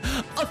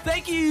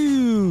 Thank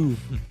you.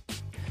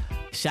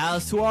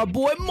 Shoutouts to our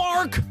boy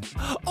Mark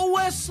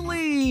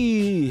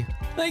Wesley.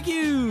 Thank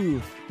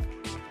you.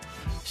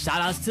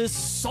 Shoutouts to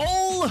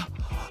Soul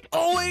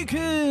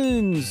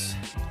Awakens.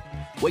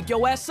 Wake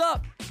your ass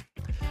up.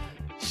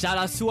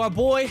 Shoutouts to our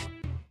boy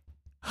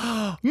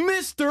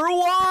Mr.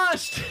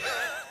 Washed.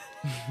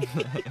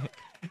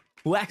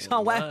 Wax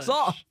on, wax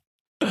off.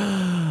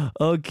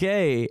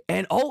 Okay.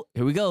 And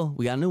here we go.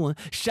 We got a new one.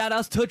 Shout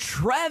outs to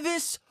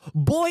Travis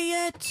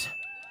Boyette.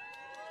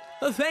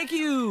 Thank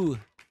you.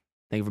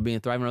 Thank you for being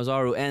Thriving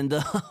Rosaru. And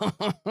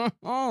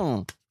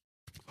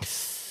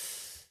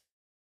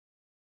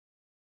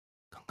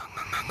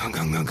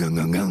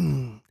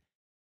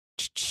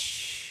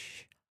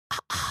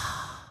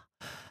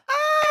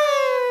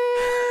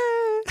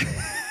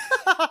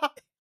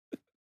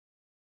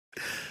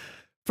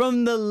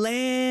from the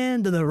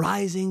land of the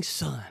rising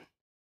sun,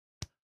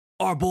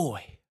 our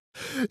boy,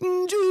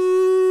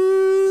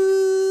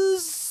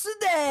 Juice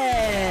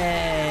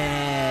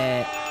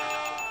Dad.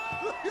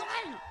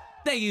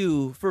 Thank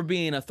you for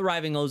being a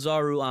Thriving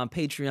Ozaru on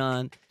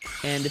Patreon.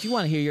 And if you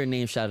want to hear your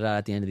name shouted out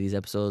at the end of these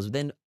episodes,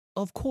 then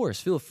of course,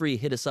 feel free,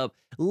 hit us up.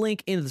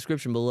 Link in the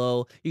description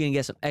below. You can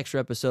get some extra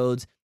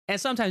episodes. And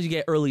sometimes you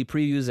get early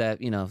previews that,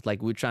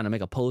 like we're trying to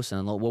make a post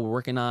on what we're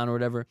working on or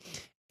whatever.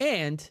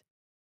 And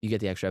you get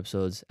the extra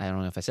episodes. I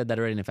don't know if I said that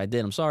already, and if I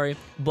did, I'm sorry,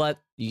 but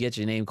you get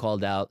your name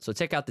called out. So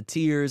check out the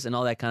tiers and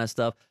all that kind of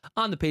stuff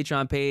on the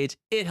Patreon page.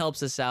 It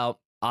helps us out,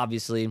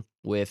 obviously,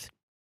 with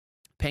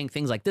paying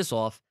things like this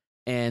off.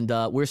 And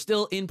we're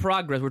still in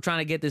progress. We're trying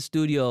to get this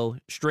studio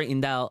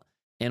straightened out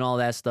and all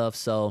that stuff.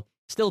 So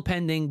still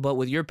pending, but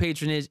with your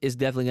patronage, it's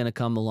definitely going to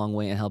come a long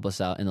way and help us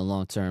out in the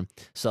long term.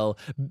 So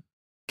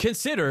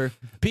consider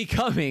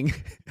becoming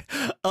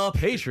a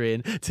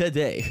patron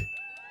today.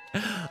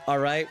 All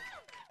right.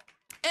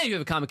 And if you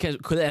have a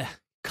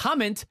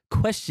comment,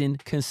 question,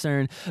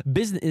 concern,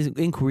 business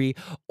inquiry,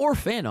 or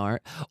fan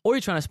art, or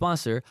you're trying to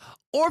sponsor,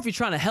 or if you're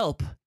trying to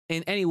help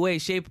in any way,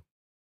 shape,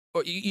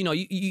 or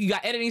you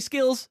got editing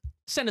skills,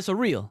 send us a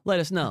reel. Let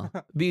us know.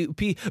 Be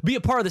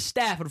a part of the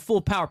staff of the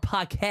Full Power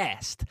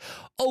Podcast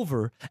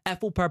over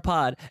at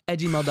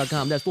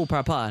fullpowerpod@gmail.com. That's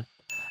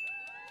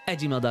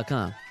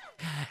fullpowerpod@gmail.com.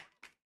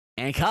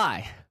 And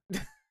Kai.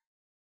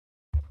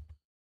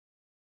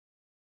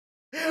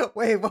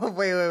 Wait. Hold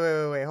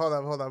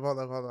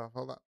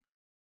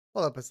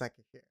up a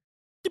second here.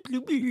 The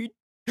bluebird.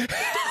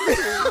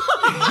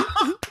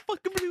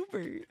 Fucking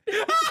bluebird.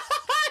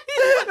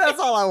 That's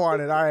all I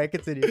wanted. All right,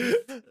 continue.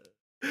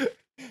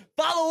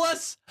 Follow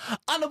us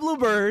on the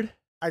Bluebird.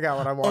 I got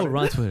what I wanted. Oh, we're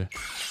on Twitter.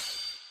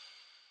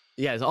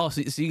 Yeah. So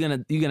you're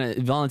gonna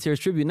volunteer as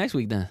tribute next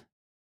week then?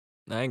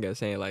 I ain't gonna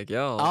say it like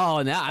yo.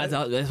 Oh, now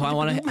that's why I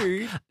want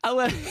to. I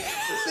want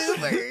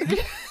Bluebird.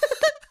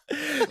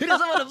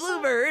 Because I want a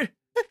Bluebird.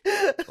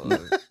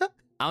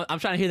 I'm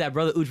trying to hear that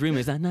Brother Ooch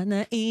remix. Yeah,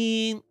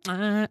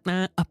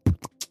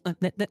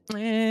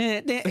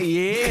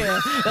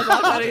 that's what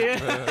I'm trying to hear.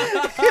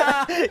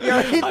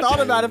 Yo, he thought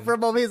about it for a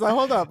moment. He's like,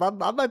 hold up,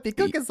 I might be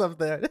cooking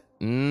something.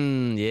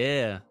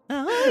 Yeah.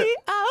 Brother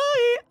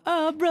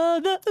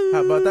Ooch.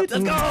 How about that?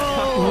 Let's go.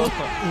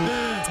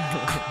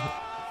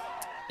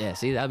 Yeah,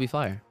 see, that'd be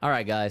fire. All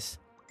right, guys.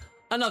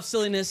 Enough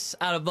silliness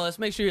out of us.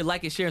 Make sure you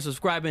like and share and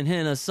subscribe and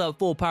hit us up.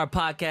 Full Power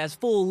Podcast.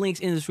 Full links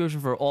in the description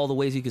for all the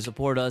ways you can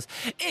support us.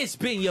 It's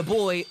been your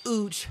boy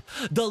Ooch,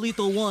 the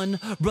lethal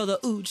one, Brother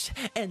Ooch,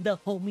 and the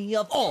homie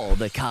of all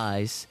the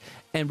Kais.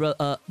 And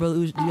Brother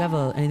Ooch, do you have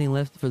anything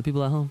left for the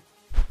people at home?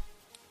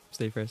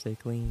 Stay fresh, stay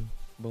clean.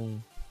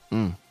 Boom.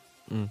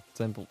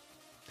 Simple.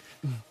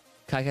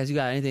 Kai, guys, you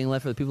got anything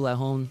left for the people at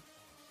home?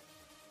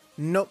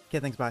 Nope. Okay,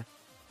 thanks. Bye.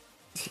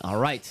 All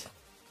right.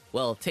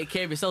 Well, take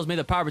care of yourselves. May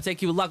the power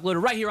protect you. A lot loaded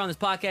right here on this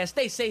podcast.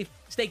 Stay safe,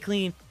 stay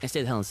clean, and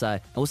stay the hell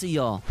inside. And we'll see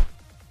y'all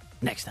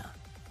next time.